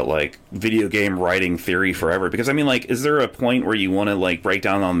talk about like video game writing theory forever, because I mean, like, is there a point where you want to like break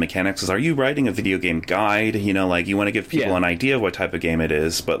down all the mechanics? Are you writing a video game guide? Like you want to give people an idea of what type of game it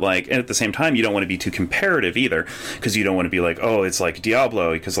is, but like, and at the same time you don't want to be too comparative either, because you don't want to be like, oh, it's like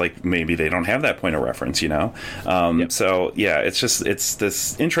Diablo, because like maybe they don't have that point of reference. So yeah, it's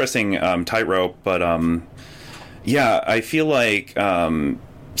this interesting tightrope, but yeah, I feel like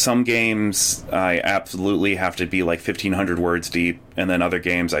some games I absolutely have to be like 1,500 words deep, and then other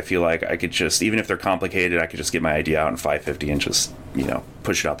games I feel like I could just, even if they're complicated, I could just get my idea out in 550 and just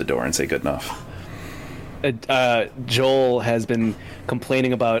push it out the door and say good enough. Joel has been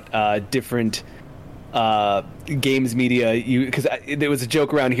complaining about different games media, because there was a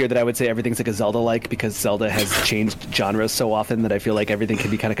joke around here that I would say everything's like a Zelda-like, because Zelda has changed genres so often that I feel like everything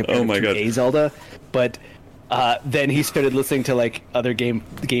can be kind of compared to a Zelda, but then he started listening to like other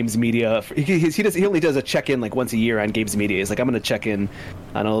games media. He only does a check-in like once a year on games media. He's like, I'm going to check in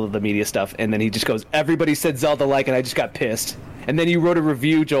on all of the media stuff, and then he just goes, everybody said Zelda-like, and I just got pissed. And then you wrote a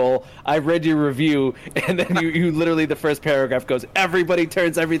review, Joel. I read your review, and then you literally, the first paragraph goes, everybody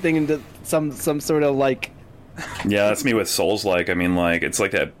turns everything into some sort of like. Yeah, that's me with Souls-like. I mean, like, it's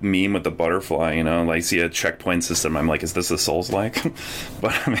like that meme with the butterfly, like, you see a checkpoint system, I'm like, is this a Souls-like?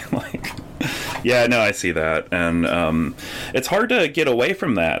 But I mean, like, yeah, no, I see that, and it's hard to get away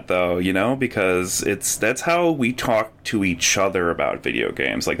from that, though, because that's how we talk to each other about video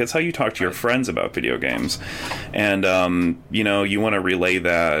games. Like, that's how you talk to your friends about video games, and you want to relay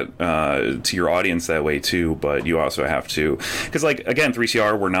that to your audience that way too. But you also have to, because like again,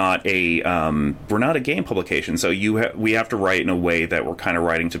 3CR, we're not a game publication, so we have to write in a way that we're kind of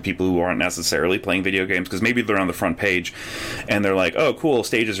writing to people who aren't necessarily playing video games, because maybe they're on the front page and they're like, oh, cool,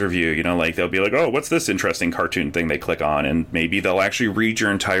 Stages review, like they'll be like, oh, what's this interesting cartoon thing, they click on, and maybe they'll actually read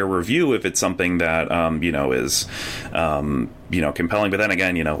your entire review if it's something that is compelling. But then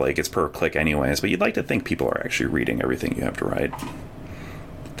again, like, it's per click anyways, but you'd like to think people are actually reading everything you have to write.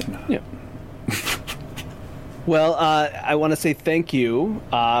 Yeah. Well, I want to say thank you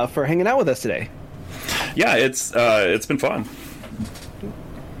for hanging out with us today. Yeah, it's been fun.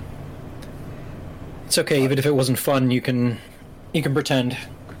 It's okay, even if it wasn't fun, you can pretend.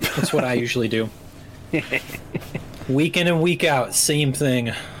 That's what I usually do. Week in and week out, same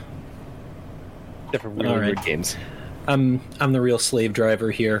thing. Different weird games. I'm the real slave driver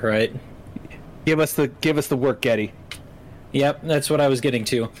here, right? Give us the work, Getty. Yep, that's what I was getting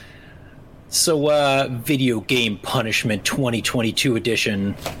to. So, Video Game Punishment 2022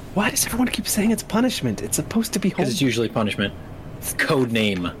 edition. Why does everyone keep saying it's punishment? It's supposed to be because it's usually punishment.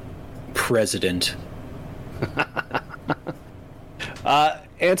 Codename President.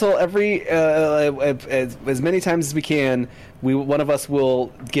 Antle, as many times as we can, one of us will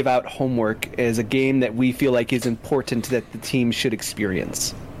give out homework as a game that we feel like is important that the team should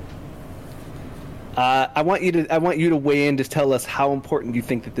experience. I want you to weigh in to tell us how important you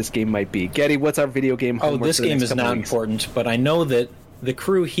think that this game might be. Getty, what's our video game homework? Oh, this game is not important, but I know that the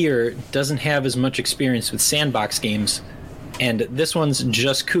crew here doesn't have as much experience with sandbox games, and this one's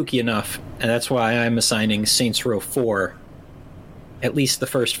just kooky enough, and that's why I'm assigning Saints Row 4 at least the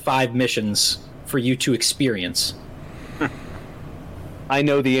first 5 missions for you to experience. I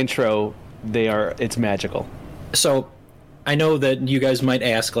know the intro It's magical. So, I know that you guys might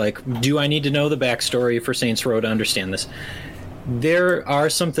ask, like, do I need to know the backstory for Saints Row to understand this? There are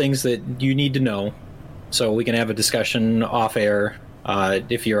some things that you need to know, so we can have a discussion off air.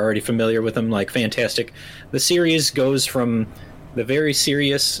 If you're already familiar with them, like, fantastic. The series goes from the very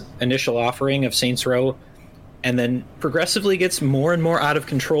serious initial offering of Saints Row, and then progressively gets more and more out of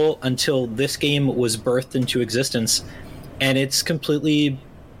control until this game was birthed into existence, and it's completely...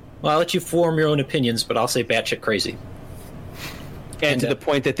 Well, I'll let you form your own opinions, but I'll say batshit crazy. And to the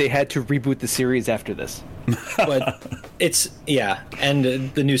point that they had to reboot the series after this. But it's... Yeah,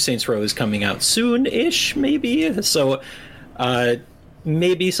 and the new Saints Row is coming out soon-ish, maybe? So,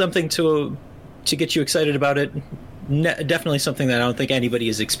 maybe something to get you excited about it. Definitely something that I don't think anybody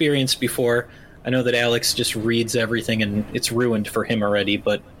has experienced before. I know that Alex just reads everything, and it's ruined for him already,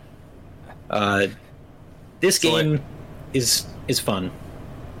 but this game is fun.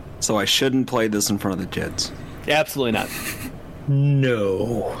 So I shouldn't play this in front of the kids. Absolutely not.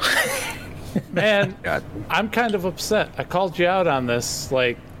 No. Man, God. I'm kind of upset. I called you out on this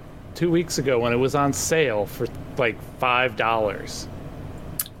like 2 weeks ago when it was on sale for like $5.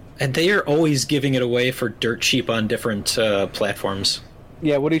 And they are always giving it away for dirt cheap on different platforms.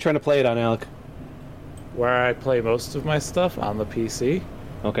 Yeah, what are you trying to play it on, Alec? Where I play most of my stuff on the PC.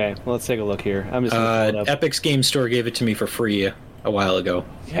 Okay, well, let's take a look here. I'm just gonna pull it up. Epic's Game Store gave it to me for free a while ago.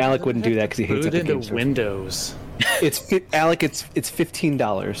 Alec wouldn't do that because he hates Boot Epic into Game Store. Windows. Alec, it's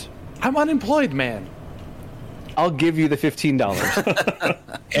 $15. I'm unemployed, man. I'll give you the $15.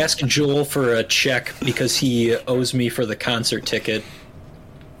 Ask Joel for a check because he owes me for the concert ticket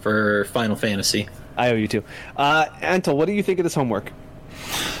for Final Fantasy. I owe you too. Antel, what do you think of this homework?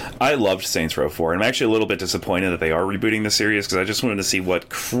 I loved Saints Row 4, and I'm actually a little bit disappointed that they are rebooting the series because I just wanted to see what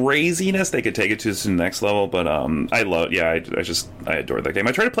craziness they could take it to the next level. But I adored that game.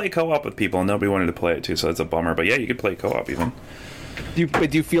 I tried to play co-op with people, and nobody wanted to play it too, so it's a bummer. But yeah, you could play co-op even. Do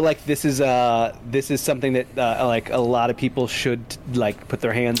you feel like this is something that like a lot of people should like put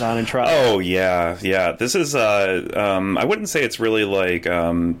their hands on and try? Oh yeah. This is I wouldn't say it's really like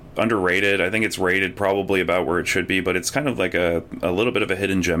underrated. I think it's rated probably about where it should be, but it's kind of like a little bit of a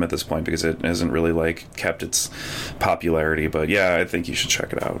hidden gem at this point because it hasn't really like kept its popularity. But yeah, I think you should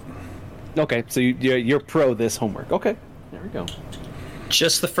check it out. Okay, so you're pro this homework. Okay, there we go.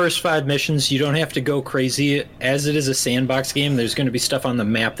 Just the first 5 missions. You don't have to go crazy. As it is a sandbox game, there's going to be stuff on the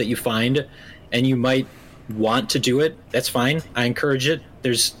map that you find, and you might want to do it. That's fine. I encourage it.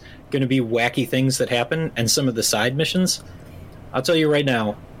 There's going to be wacky things that happen, and some of the side missions, I'll tell you right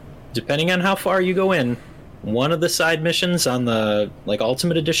now, depending on how far you go in, one of the side missions on the like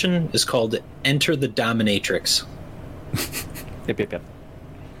Ultimate Edition is called Enter the Dominatrix. Yep.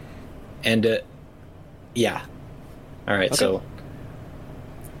 And, yeah. All right, Okay. so...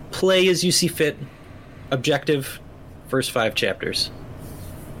 play as you see fit. Objective, first 5 chapters.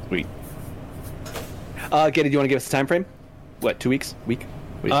 Sweet. Getty, do you want to give us a time frame? What, 2 weeks? Week?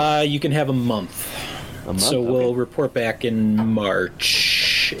 You can have a month. A month? So Okay. we'll report back in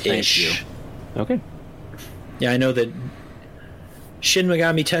March-ish. Thank you. Okay. Yeah, I know that Shin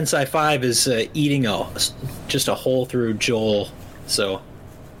Megami Tensei 5 is eating just a hole through Joel, so...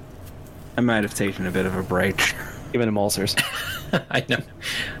 I might have taken a bit of a break. Giving him ulcers. I know.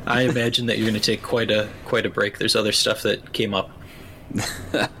 I imagine that you're going to take quite a break. There's other stuff that came up.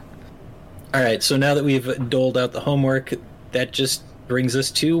 All right, so now that we've doled out the homework, that just brings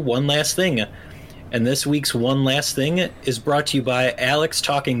us to one last thing. And this week's one last thing is brought to you by Alex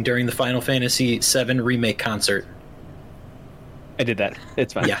talking during the Final Fantasy VII Remake concert. I did that.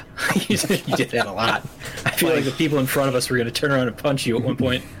 It's fine. Yeah, you did that a lot. I feel like the people in front of us were going to turn around and punch you at one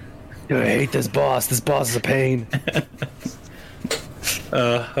point. I hate this boss. This boss is a pain.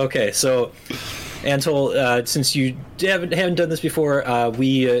 Okay, so Antel, since you haven't done this before,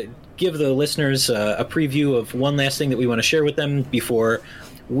 we give the listeners a preview of one last thing that we want to share with them before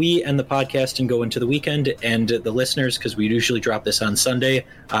we end the podcast and go into the weekend, and the listeners, because we usually drop this on Sunday,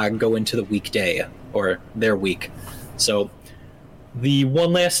 go into the weekday, or their week. So the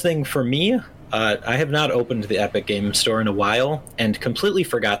one last thing for me, I have not opened the Epic Game Store in a while, and completely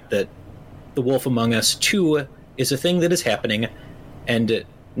forgot that The Wolf Among Us 2 is a thing that is happening, and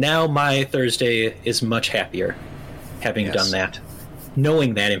now my Thursday is much happier having done that,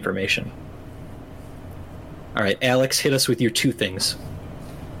 knowing that information. All right, Alex, hit us with your 2 things.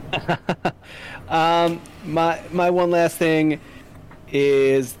 My one last thing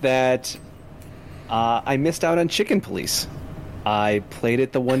is that I missed out on Chicken Police. I played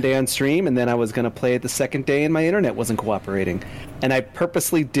it the one day on stream, and then I was going to play it the second day, and my internet wasn't cooperating. And I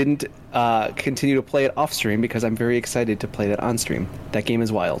purposely didn't continue to play it off stream because I'm very excited to play that on stream. That game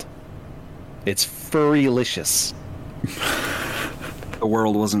is wild. It's furrylicious. The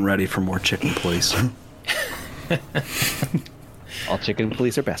world wasn't ready for more chicken police. All chicken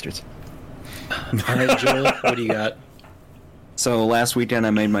police are bastards. All right, Joel, what do you got? So last weekend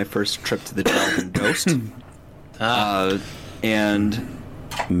I made my first trip to the Delvin Ghost. And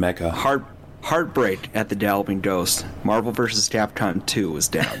Mecca. heartbreak at the Delvin Ghost. Marvel vs. Capcom 2 was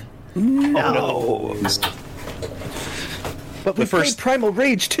down. No. But we played Primal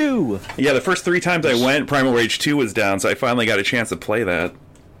Rage 2! Yeah, the first 3 times I went, Primal Rage 2 was down, so I finally got a chance to play that.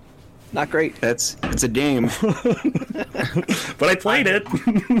 Not great. It's a game. But I played it.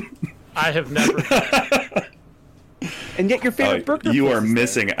 I have never. And yet your favorite burger you place are is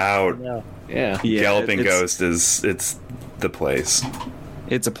missing out. there. Yeah. Yeah, Galloping it's- Ghost it's the place.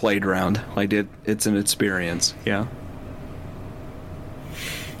 It's a playground. Like it's an experience. Yeah.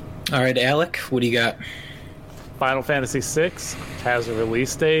 All right, Alec, what do you got? Final Fantasy VI has a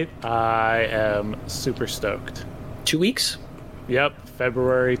release date. I am super stoked. 2 weeks? Yep,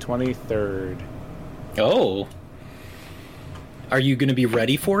 February 23rd. Oh. Are you going to be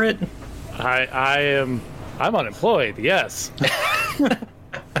ready for it? I'm unemployed, yes.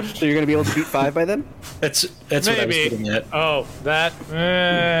 So you're going to be able to beat 5 by then? That's what I was getting at. Oh, that.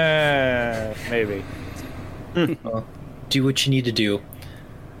 Maybe. Do what you need to do.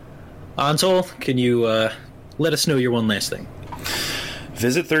 Ansel, can you let us know your one last thing?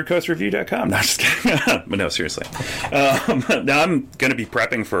 Visit thirdcoastreview.com. No, just kidding. But no, seriously. Now I'm going to be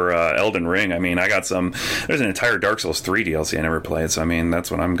prepping for Elden Ring. I mean, there's an entire Dark Souls 3 DLC I never played, so I mean, that's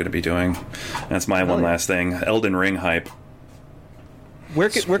what I'm going to be doing. That's my one last thing. Elden Ring hype. Where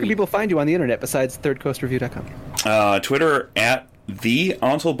can people find you on the internet besides thirdcoastreview.com? Twitter at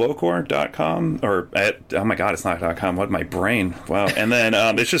theontelbokor.com or at, oh my god, it's not .com. What, my brain? Wow. And then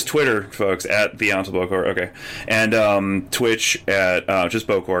it's just Twitter, folks, at theontelbokor. Okay. And Twitch at just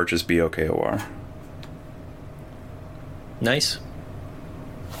Bokor, just BOKOR. Nice.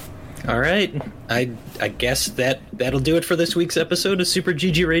 All right. I guess that'll do it for this week's episode of Super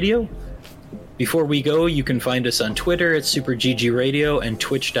GG Radio. Before we go, you can find us on Twitter at Super GG Radio and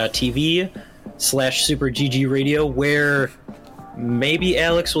twitch.tv/Super GG Radio, where maybe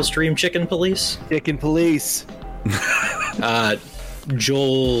Alex will stream Chicken Police. Chicken Police.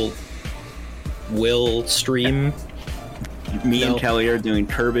 Joel will stream. Me No. and Kelly are doing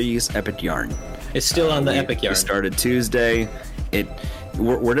Kirby's Epic Yarn. It's still on the Epic Yarn. We started Tuesday.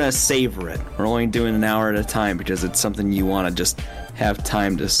 We're gonna savor it. We're only doing an hour at a time because it's something you want to just have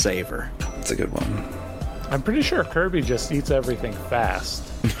time to savor. It's a good one. I'm pretty sure Kirby just eats everything fast.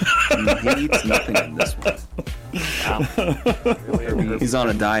 He eats nothing in this one. He's on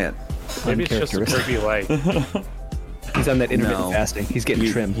a diet. Maybe it's just a Kirby light. He's on that intermittent No. fasting. He's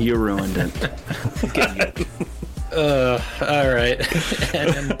getting trimmed. You ruined it. He's getting good. All right.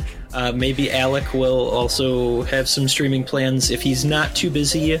 And maybe Alec will also have some streaming plans if he's not too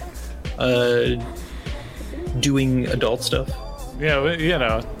busy doing adult stuff.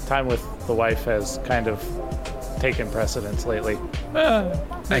 Time with the wife has kind of taken precedence lately.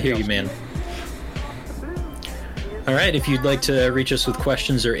 I hear you, man. All right, if you'd like to reach us with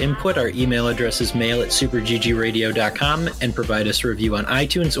questions or input, our email address is mail@superggradio.com and provide us a review on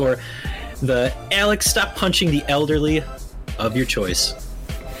iTunes or the Alex Stop Punching the Elderly of your choice.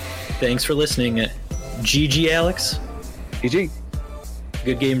 Thanks for listening. GG, Alex. GG.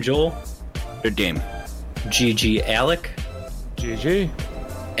 Good game, Joel. Good game. GG, Alec. GG.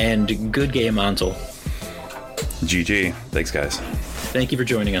 And good game, Ansel. GG. Thanks, guys. Thank you for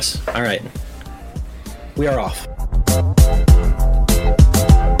joining us. All right. We are off.